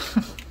on it.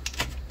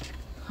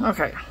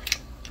 Okay.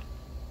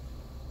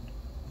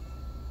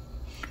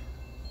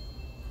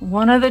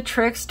 One of the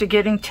tricks to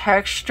getting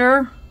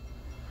texture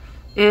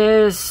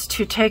is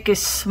to take a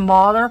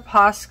smaller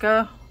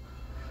posca.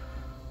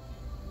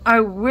 I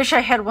wish I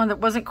had one that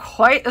wasn't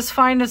quite as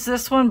fine as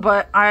this one,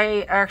 but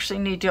I actually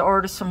need to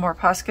order some more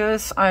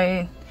poscas.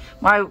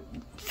 My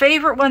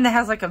favorite one that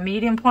has like a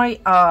medium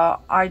point,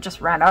 I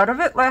just ran out of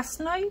it last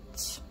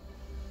night.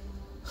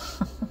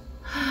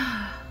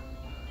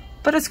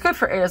 But it's good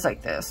for areas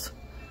like this.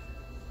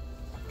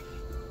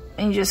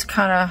 And you just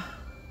kind of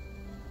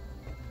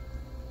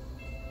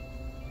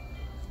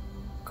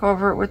go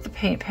over it with the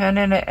paint pen,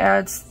 and it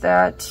adds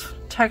that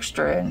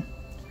texture in.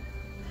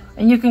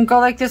 And you can go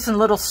like this in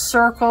little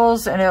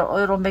circles, and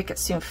it'll make it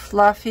seem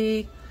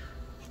fluffy.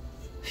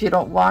 If you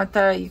don't want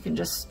that, you can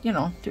just, you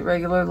know, do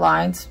regular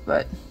lines.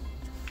 But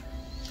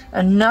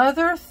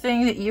another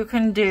thing that you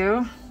can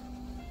do,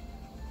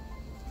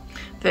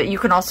 that you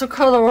can also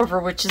color over,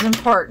 which is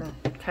important,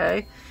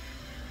 okay?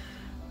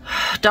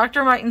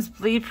 Dr. Martin's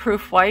Bleed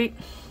Proof White.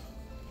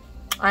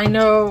 I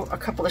know a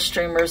couple of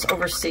streamers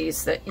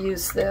overseas that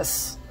use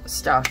this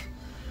stuff.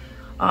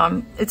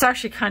 It's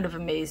actually kind of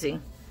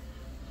amazing.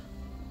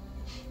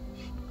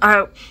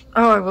 I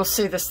will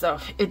say this though,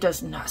 it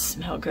does not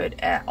smell good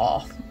at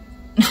all.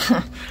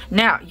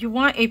 Now, you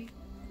want a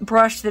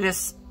brush that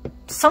is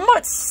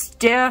somewhat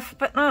stiff,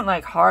 but not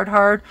like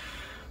hard.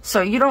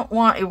 So you don't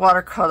want a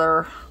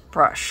watercolor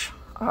brush.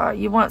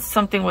 You want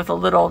something with a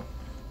little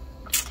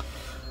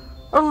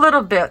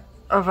bit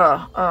of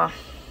a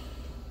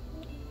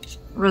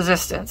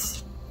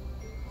resistance.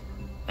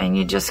 And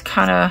you just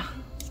kind of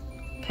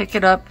pick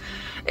it up.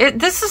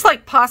 This is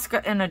like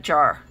posca in a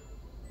jar.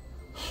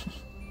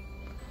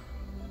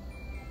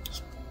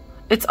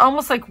 It's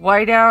almost like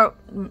whiteout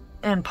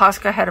and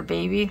posca had a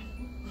baby.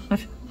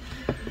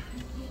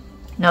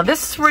 Now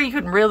this is where you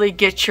can really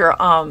get your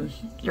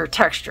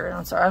texture.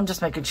 I'm sorry, I'm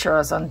just making sure I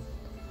was on.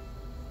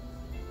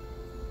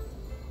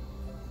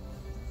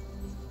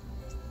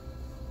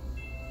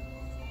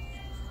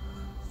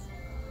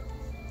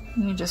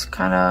 You just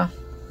kind of,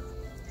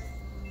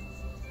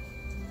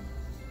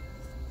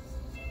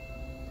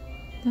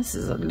 this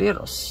is a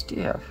little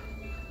stiff.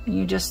 And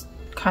you just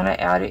kind of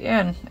add it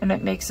in, and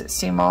it makes it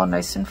seem all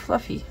nice and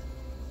fluffy.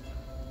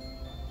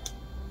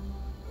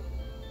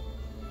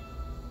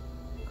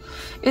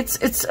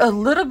 It's a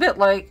little bit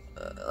like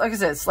I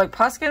said, it's like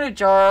posca in a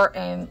jar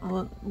and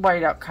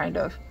whiteout kind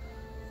of.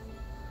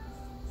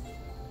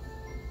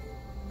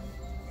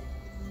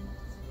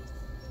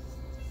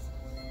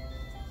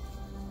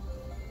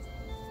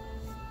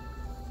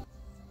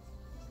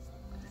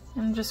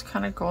 I'm just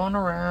kind of going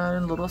around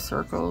in little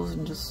circles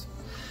and just,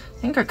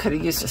 I think I could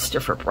have used a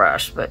stiffer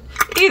brush, but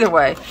either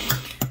way.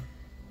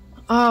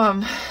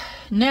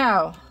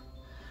 Now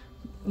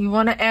you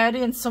want to add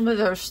in some of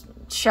those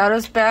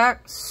shadows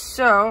back.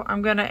 So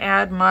I'm going to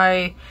add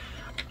my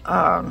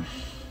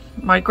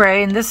my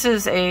gray, and this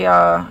is a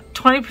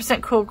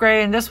 20% cool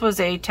gray, and this was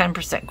a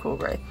 10% cool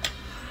gray.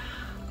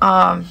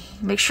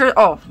 Make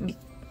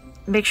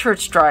sure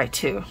it's dry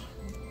too.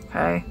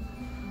 Okay,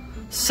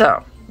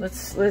 so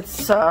let's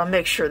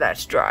make sure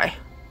that's dry.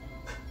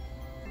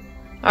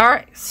 All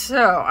right, so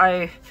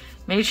I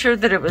made sure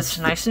that it was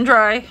nice and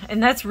dry,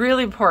 and that's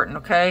really important.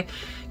 Okay,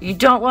 you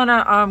don't want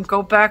to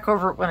go back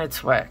over it when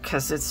it's wet,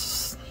 because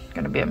it's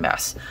going to be a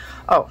mess.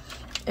 Oh,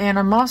 and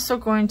I'm also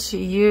going to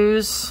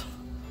use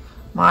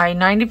my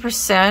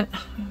 90%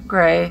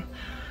 gray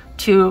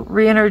to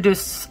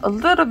reintroduce a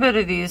little bit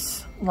of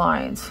these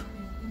lines,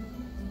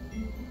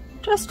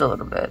 just a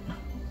little bit,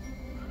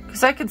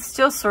 because I can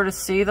still sort of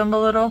see them a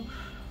little.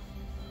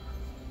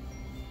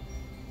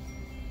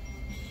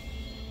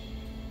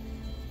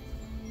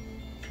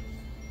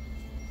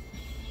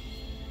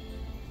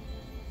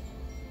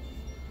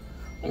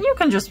 And you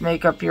can just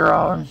make up your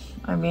own.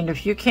 I mean,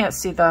 if you can't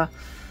see the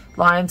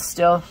lines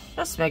still,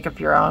 just make up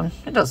your own.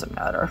 It doesn't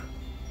matter.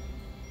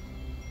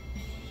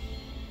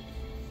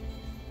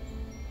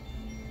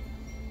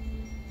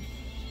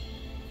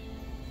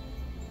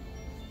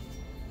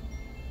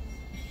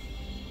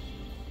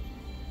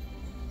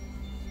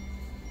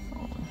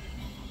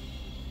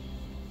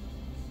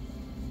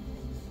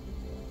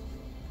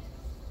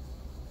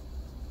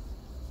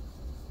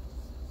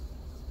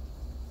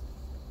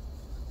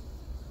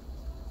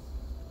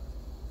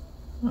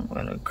 I'm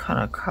going to kind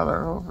of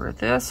color over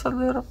this a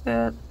little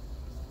bit.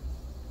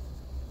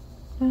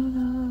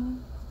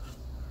 And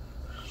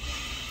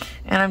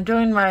I'm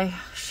doing my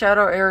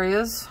shadow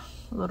areas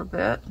a little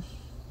bit.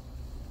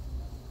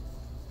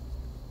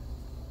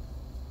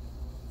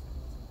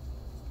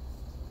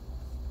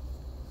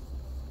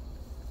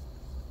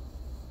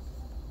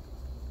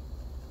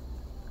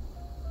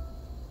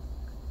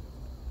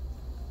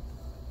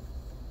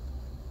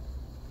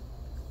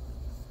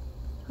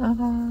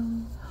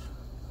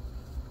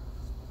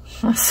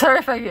 I'm sorry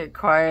if I get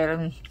quiet,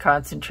 I'm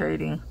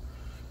concentrating.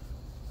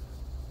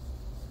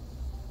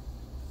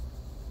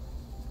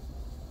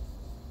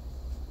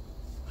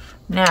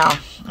 Now,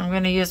 I'm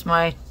going to use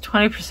my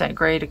 20%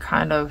 gray to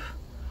kind of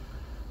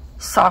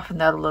soften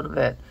that a little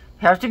bit.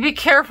 You have to be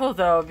careful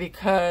though,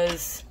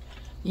 because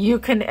you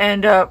can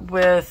end up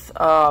with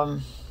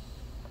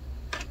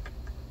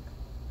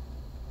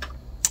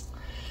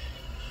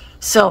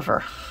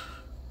silver.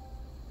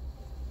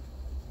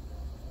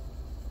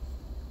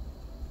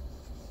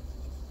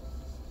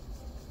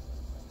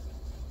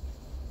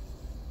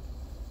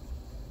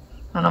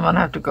 And I'm going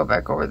to have to go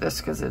back over this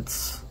because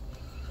it's,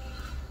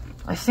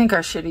 I think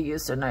I should have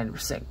used a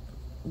 90%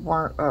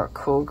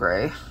 cool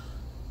gray.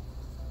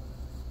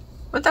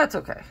 But that's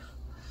okay.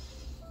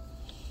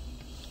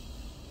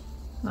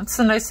 That's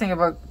the nice thing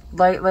about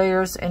light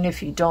layers, and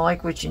if you don't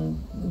like what you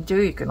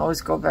do, you can always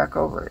go back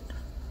over it.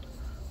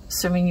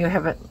 Assuming you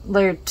haven't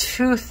layered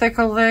too thick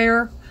a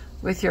layer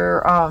with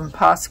your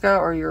Posca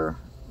or your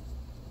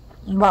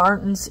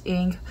Martin's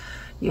ink,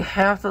 you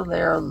have to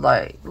layer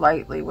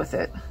lightly with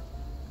it.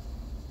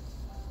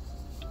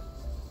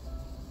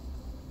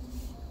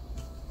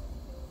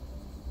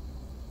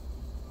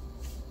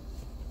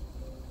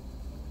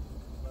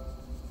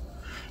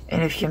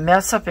 And if you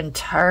mess up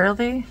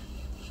entirely,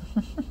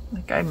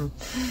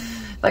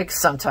 like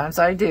sometimes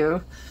I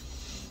do,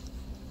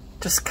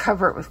 just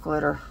cover it with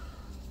glitter.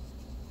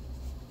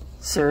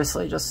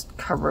 Seriously, just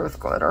cover it with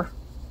glitter.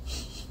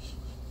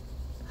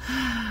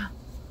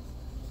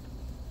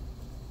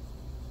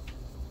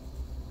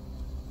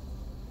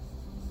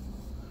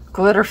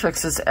 Glitter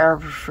fixes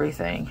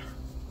everything.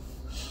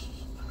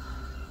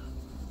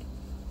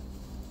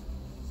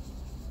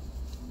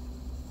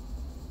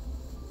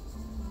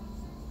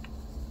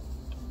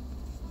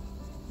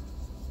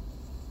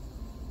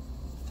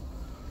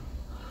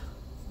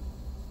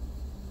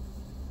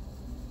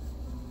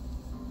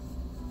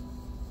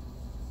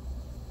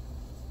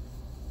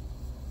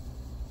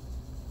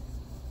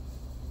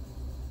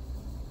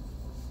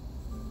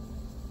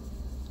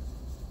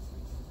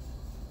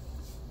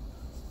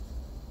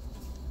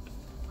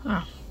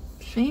 Oh,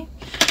 see?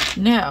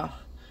 Now,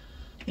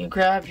 you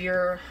grab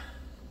your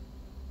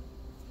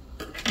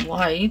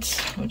white,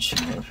 which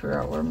I'm going to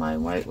figure out where my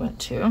white went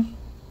to.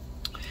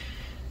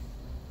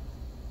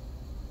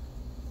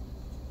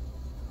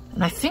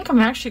 And I think I'm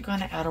actually going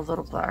to add a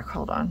little black.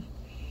 Hold on.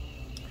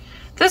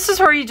 This is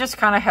where you just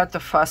kind of have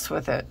to fuss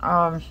with it.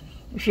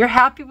 If you're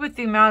happy with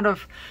the amount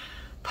of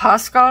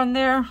Posca in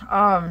there,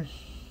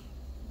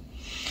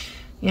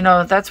 you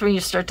know, that's when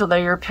you start to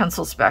lay your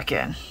pencils back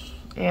in.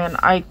 And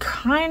I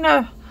kind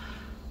of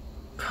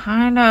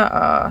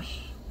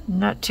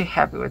not too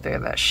happy with the way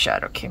that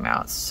shadow came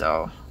out,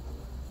 so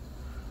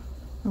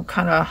I'm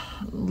kind of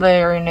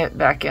layering it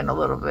back in a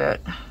little bit.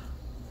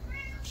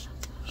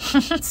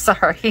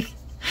 Sorry,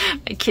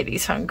 my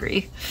kitty's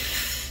hungry.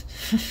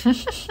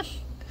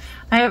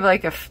 I have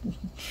like a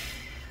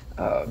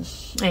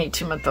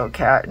 2-month-old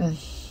cat, and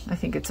I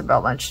think it's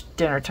about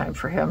dinner time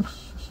for him.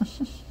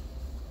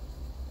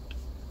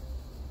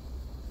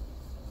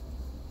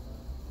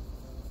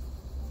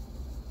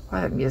 Why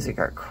that music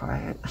got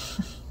quiet.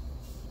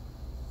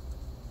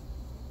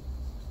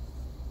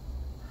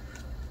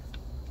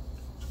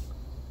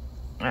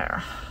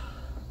 There.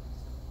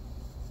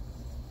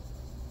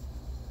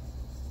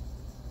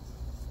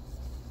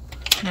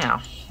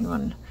 Now, you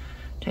want to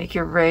take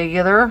your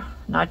regular,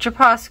 not your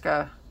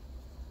Posca.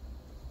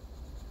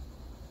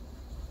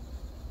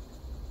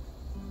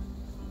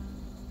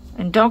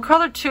 And don't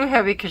color too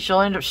heavy because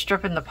you'll end up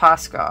stripping the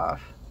Posca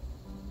off.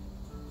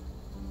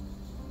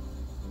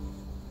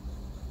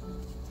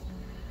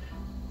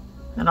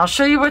 And I'll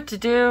show you what to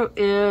do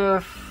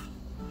if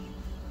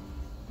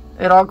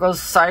it all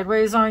goes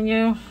sideways on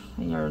you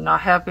and you're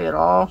not happy at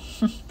all.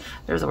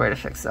 There's a way to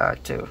fix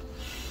that too.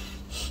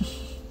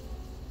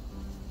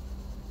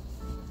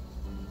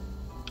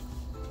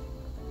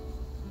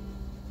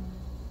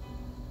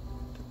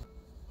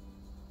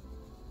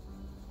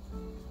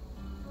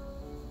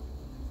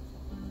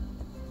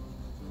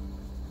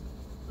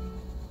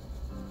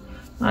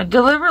 I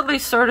deliberately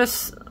sort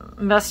of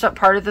messed up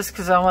part of this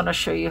because I want to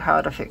show you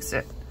how to fix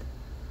it.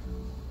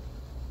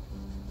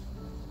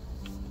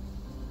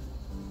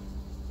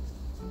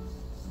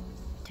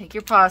 Take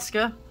your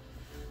posca,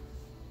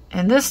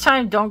 and this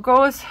time don't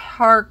go as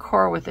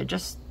hardcore with it,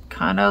 just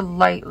kind of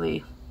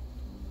lightly,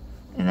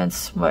 and then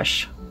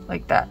smush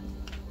like that.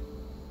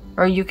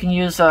 Or you can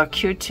use a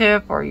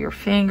Q-tip or your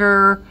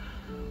finger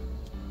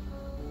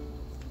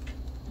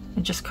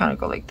and just kind of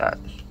go like that.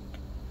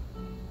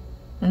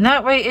 And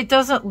that way it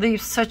doesn't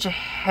leave such a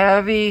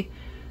heavy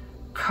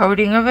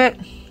coating of it.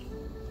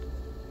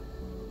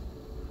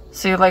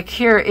 See, like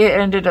here, it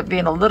ended up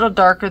being a little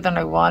darker than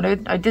I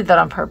wanted. I did that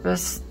on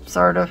purpose,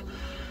 sort of.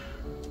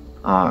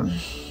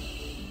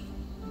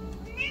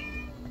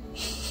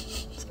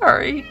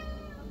 Sorry.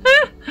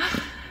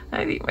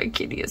 I think my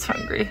kitty is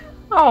hungry.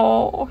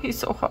 Oh, he's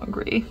so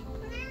hungry.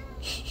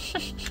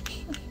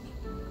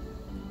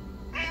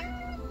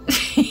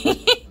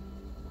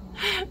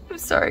 I'm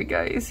sorry,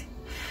 guys.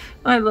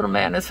 My little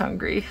man is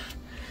hungry.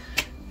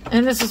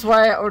 And this is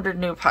why I ordered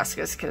new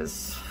poscas,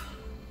 because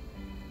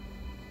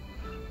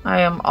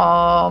I am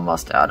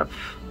almost out of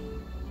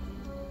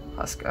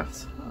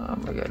poscas. Oh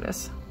my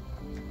goodness.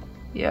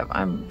 Yep,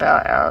 I'm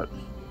about out.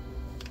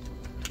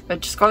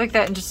 But just go like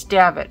that and just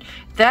dab it.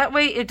 That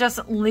way it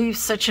doesn't leave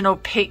such an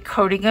opaque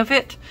coating of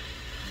it.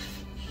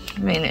 I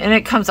mean, and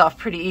it comes off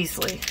pretty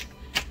easily.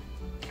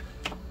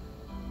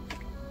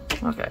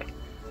 Okay.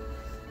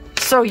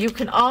 So you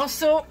can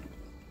also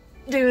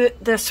do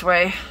it this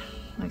way.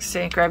 Like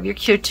say, grab your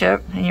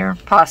Q-tip and your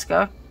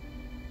posca.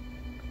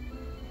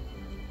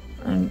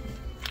 And,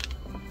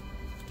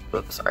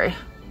 oops, sorry.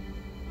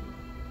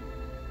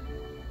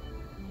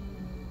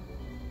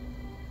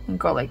 And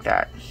go like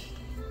that.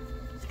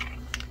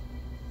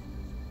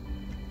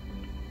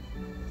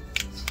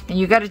 And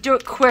you got to do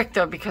it quick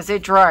though, because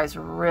it dries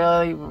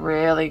really,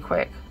 really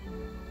quick.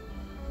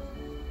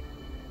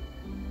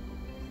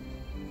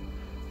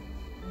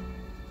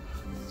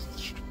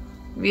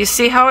 You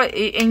see how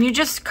it, and you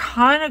just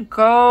kind of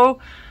go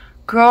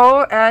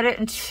at it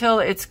until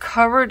it's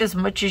covered as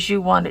much as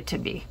you want it to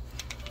be.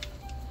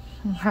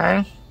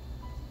 Okay.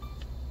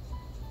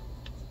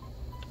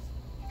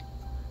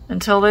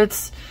 Until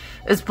it's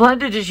as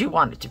blended as you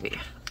want it to be.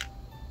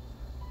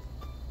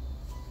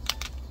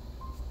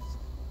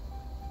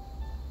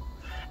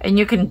 And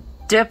you can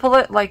dipple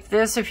it like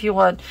this if you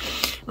want.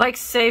 Like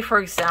say, for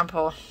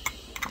example,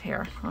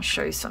 here, I'll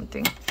show you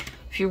something.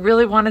 If you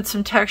really wanted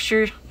some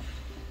texture,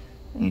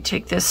 you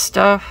take this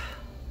stuff,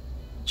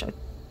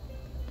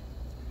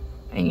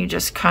 and you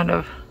just kind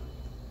of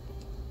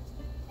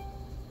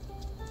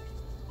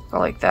go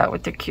like that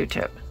with the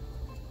Q-tip.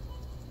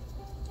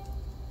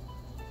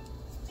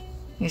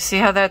 You see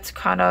how that's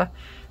kind of,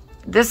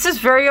 this is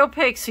very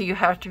opaque, so you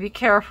have to be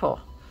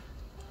careful.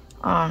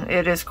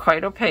 It is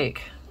quite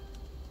opaque.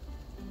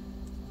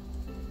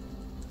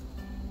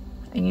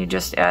 And you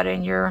just add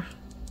in your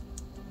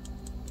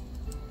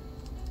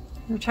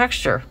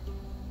texture.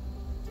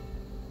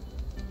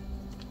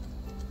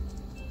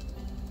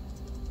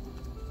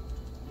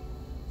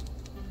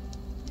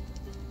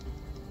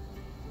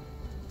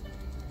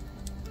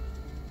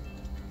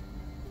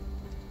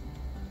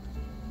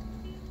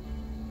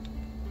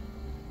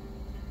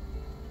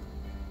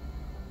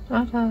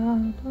 Da, da,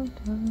 da,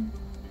 da.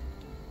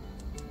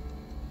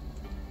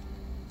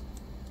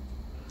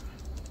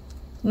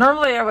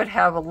 Normally I would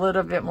have a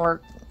little bit more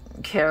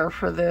care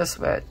for this,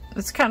 but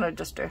it's kind of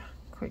just a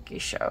quickie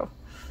show.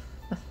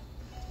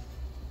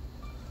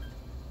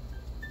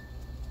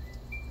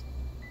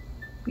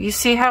 You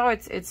see how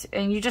it's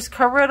and you just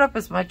cover it up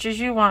as much as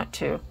you want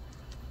to.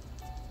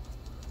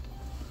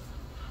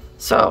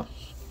 So,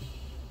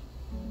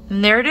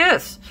 and there it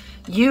is.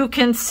 You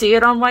can see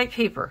it on white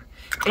paper.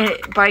 And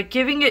by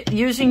giving it,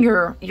 using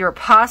your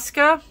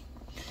posca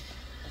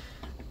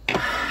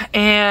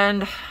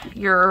and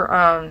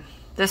your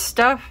this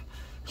stuff,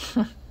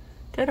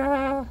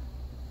 ta-da,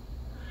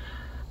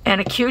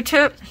 and a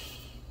Q-tip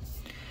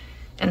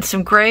and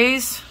some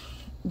grays,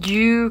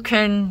 you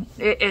can,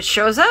 it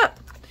shows up.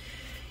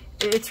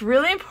 It's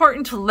really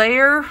important to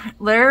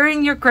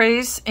layering your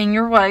grays and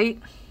your white.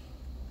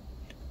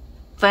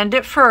 Blend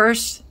it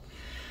first.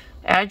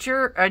 Add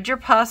your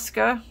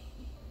posca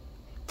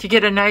to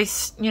get a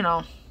nice, you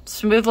know,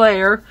 smooth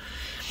layer.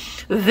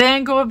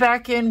 Then go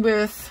back in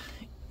with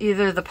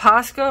either the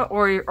posca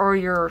or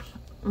your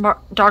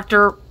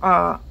Dr.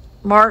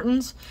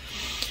 Martens.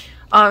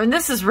 And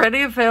this is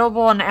ready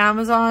available on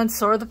Amazon,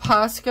 so are the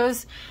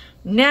poscas.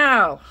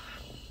 Now,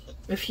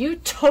 if you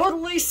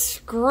totally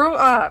screw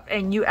up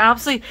and you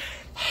absolutely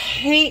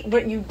hate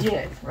what you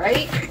did,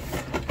 right?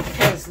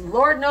 Because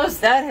Lord knows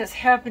that has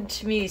happened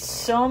to me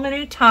so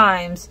many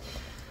times.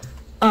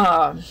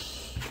 I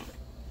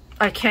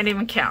can't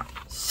even count.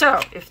 So,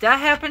 if that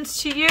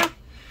happens to you,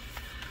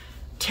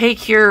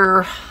 take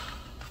your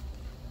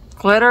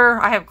glitter.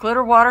 I have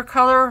glitter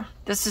watercolor.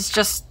 This is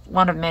just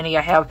one of many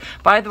I have.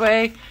 By the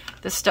way,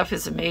 this stuff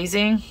is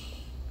amazing.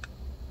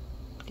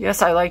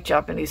 Yes, I like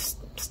Japanese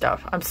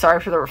stuff. I'm sorry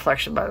for the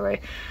reflection, by the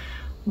way.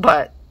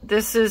 But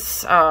This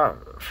is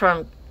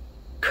from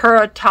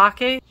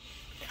Carandache.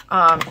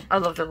 I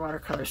love their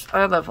watercolors.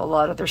 I love a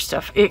lot of their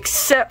stuff,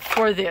 except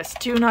for this.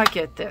 Do not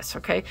get this,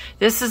 okay?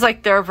 This is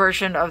like their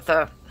version of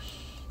the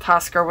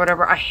posca or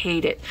whatever. I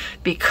hate it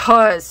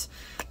because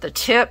the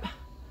tip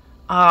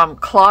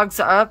clogs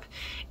up,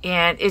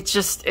 and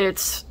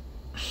it's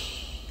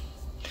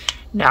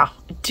no,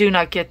 do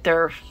not get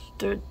their,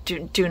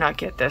 do not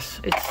get this.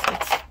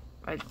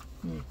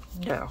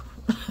 No.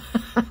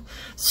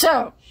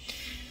 So,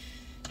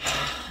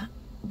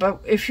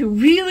 but if you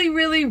really,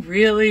 really,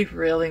 really,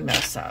 really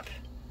mess up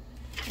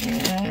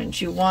and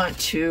you want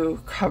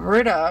to cover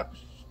it up,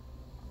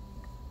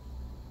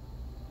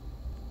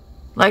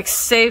 like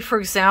say for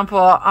example,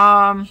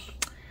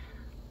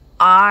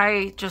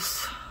 I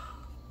just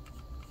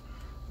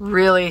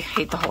really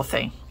hate the whole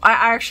thing.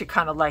 I actually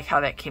kind of like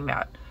how that came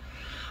out.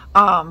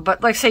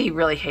 But like say you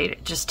really hate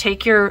it, just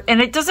take your,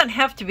 and it doesn't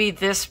have to be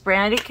this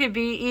brand. It could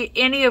be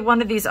any of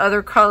one of these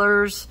other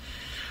colors,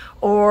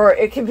 or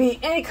it could be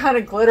any kind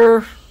of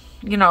glitter,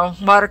 you know,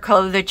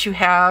 watercolor that you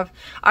have.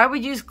 I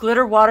would use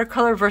glitter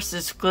watercolor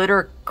versus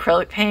glitter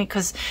acrylic paint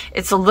because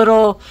it's a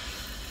little,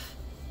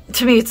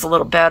 to me, it's a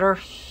little better.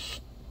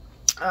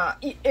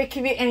 It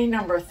can be any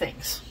number of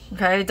things.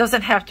 Okay, it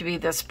doesn't have to be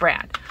this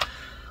brand,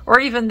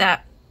 or even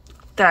that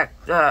I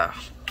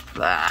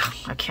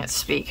can't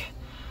speak.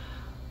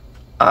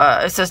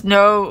 It says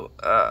no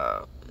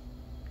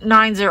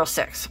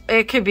 906.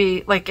 It could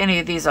be like any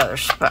of these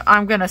others, but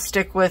I'm gonna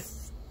stick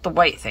with the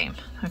white theme.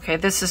 Okay,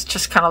 this is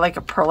just kind of like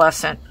a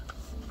pearlescent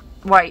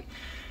white,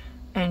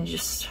 and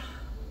just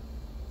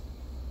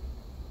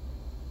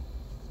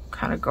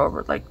kind of go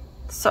over it like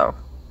so.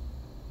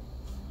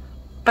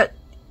 But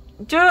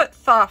do it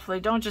thoughtfully.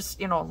 Don't just,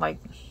 you know, like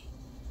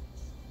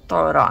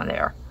throw it on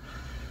there.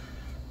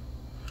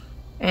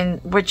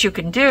 And what you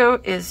can do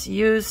is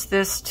use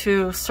this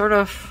to sort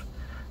of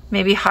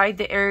maybe hide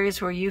the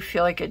areas where you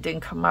feel like it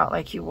didn't come out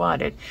like you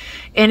wanted.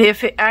 And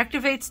if it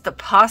activates the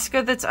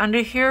posca that's under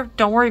here,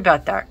 don't worry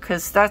about that,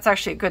 because that's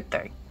actually a good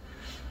thing.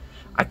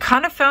 I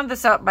kind of found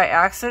this out by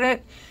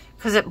accident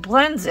because it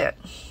blends it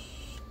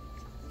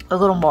a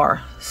little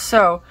more.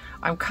 So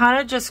I'm kind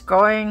of just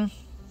going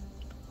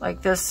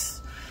like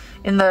this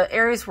in the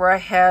areas where I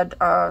had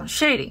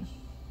shading.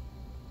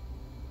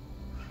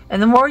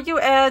 And the more you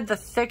add, the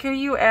thicker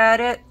you add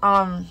it,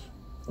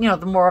 you know,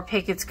 the more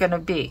opaque it's going to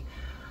be.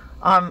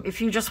 If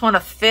you just want a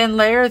thin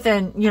layer,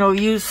 then, you know,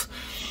 use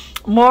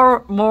more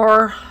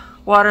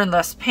water and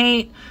less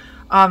paint.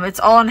 It's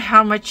all on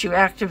how much you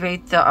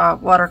activate the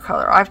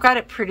watercolor. I've got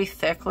it pretty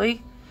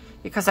thickly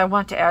because I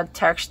want to add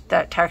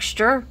that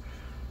texture.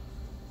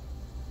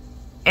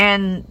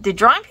 And the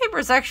drawing paper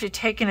is actually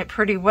taking it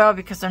pretty well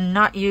because I'm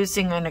not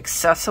using an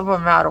excessive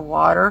amount of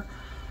water.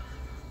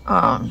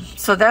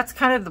 So that's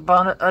kind of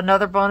the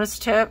another bonus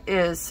tip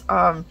is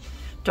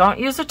don't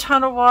use a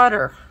ton of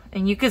water.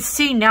 And you can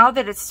see now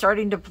that it's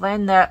starting to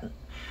blend that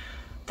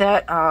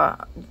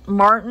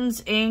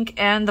Martin's ink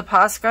and the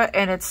posca,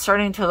 and it's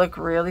starting to look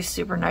really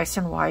super nice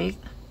and white,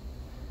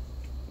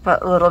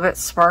 but a little bit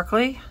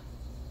sparkly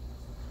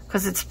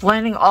because it's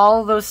blending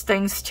all those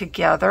things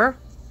together.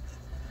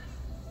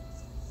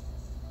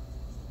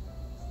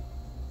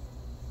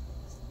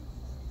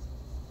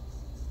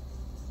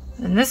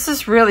 And this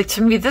is really,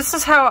 to me, this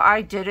is how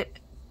I did it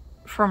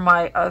for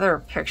my other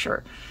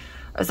picture,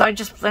 as I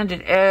just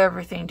blended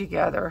everything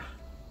together.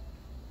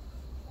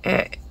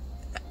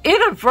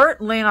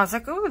 Inadvertently, and I was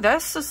like, oh,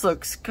 this just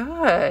looks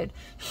good.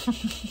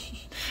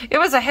 It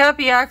was a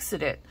happy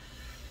accident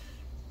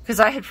because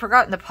I had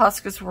forgotten the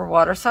poscas were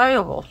water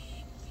soluble.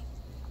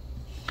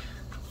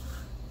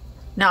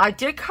 Now, I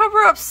did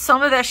cover up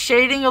some of that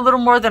shading a little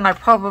more than I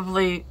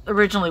probably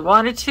originally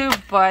wanted to,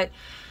 but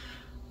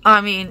I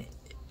mean,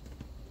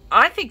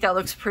 I think that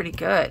looks pretty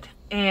good.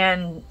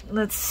 And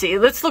let's see,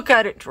 let's look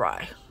at it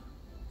dry.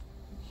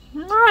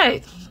 All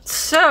right,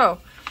 so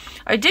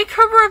I did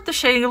cover up the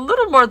shading a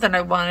little more than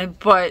I wanted,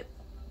 but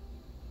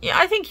yeah,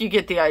 I think you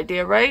get the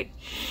idea, right?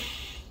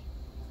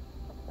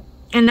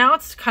 And now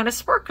it's kind of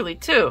sparkly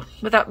too,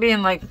 without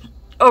being like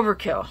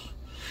overkill.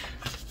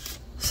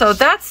 So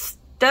that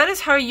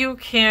is how you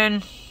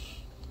can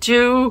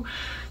do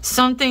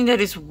something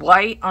that is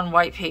white on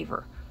white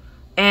paper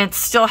and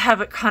still have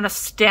it kind of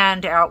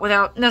stand out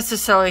without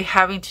necessarily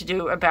having to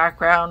do a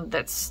background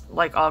that's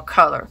like all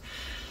color.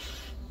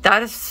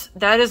 That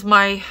is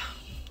my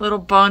little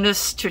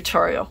bonus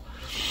tutorial.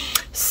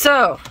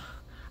 So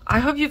I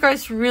hope you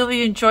guys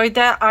really enjoyed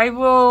that. I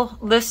will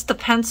list the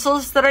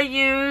pencils that I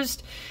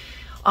used,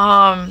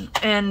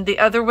 and the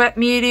other wet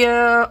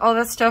media, all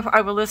that stuff.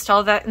 I will list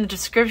all that in the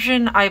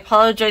description. I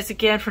apologize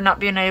again for not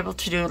being able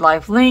to do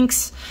live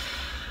links,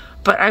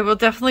 but I will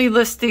definitely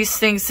list these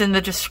things in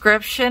the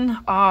description,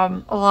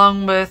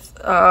 along with,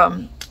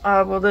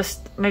 I will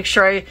make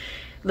sure I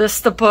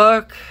list the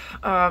book,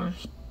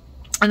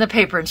 and the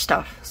paper and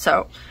stuff.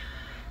 So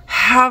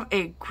have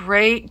a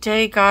great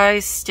day,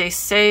 guys. Stay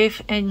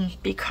safe and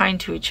be kind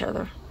to each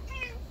other.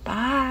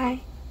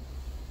 Bye.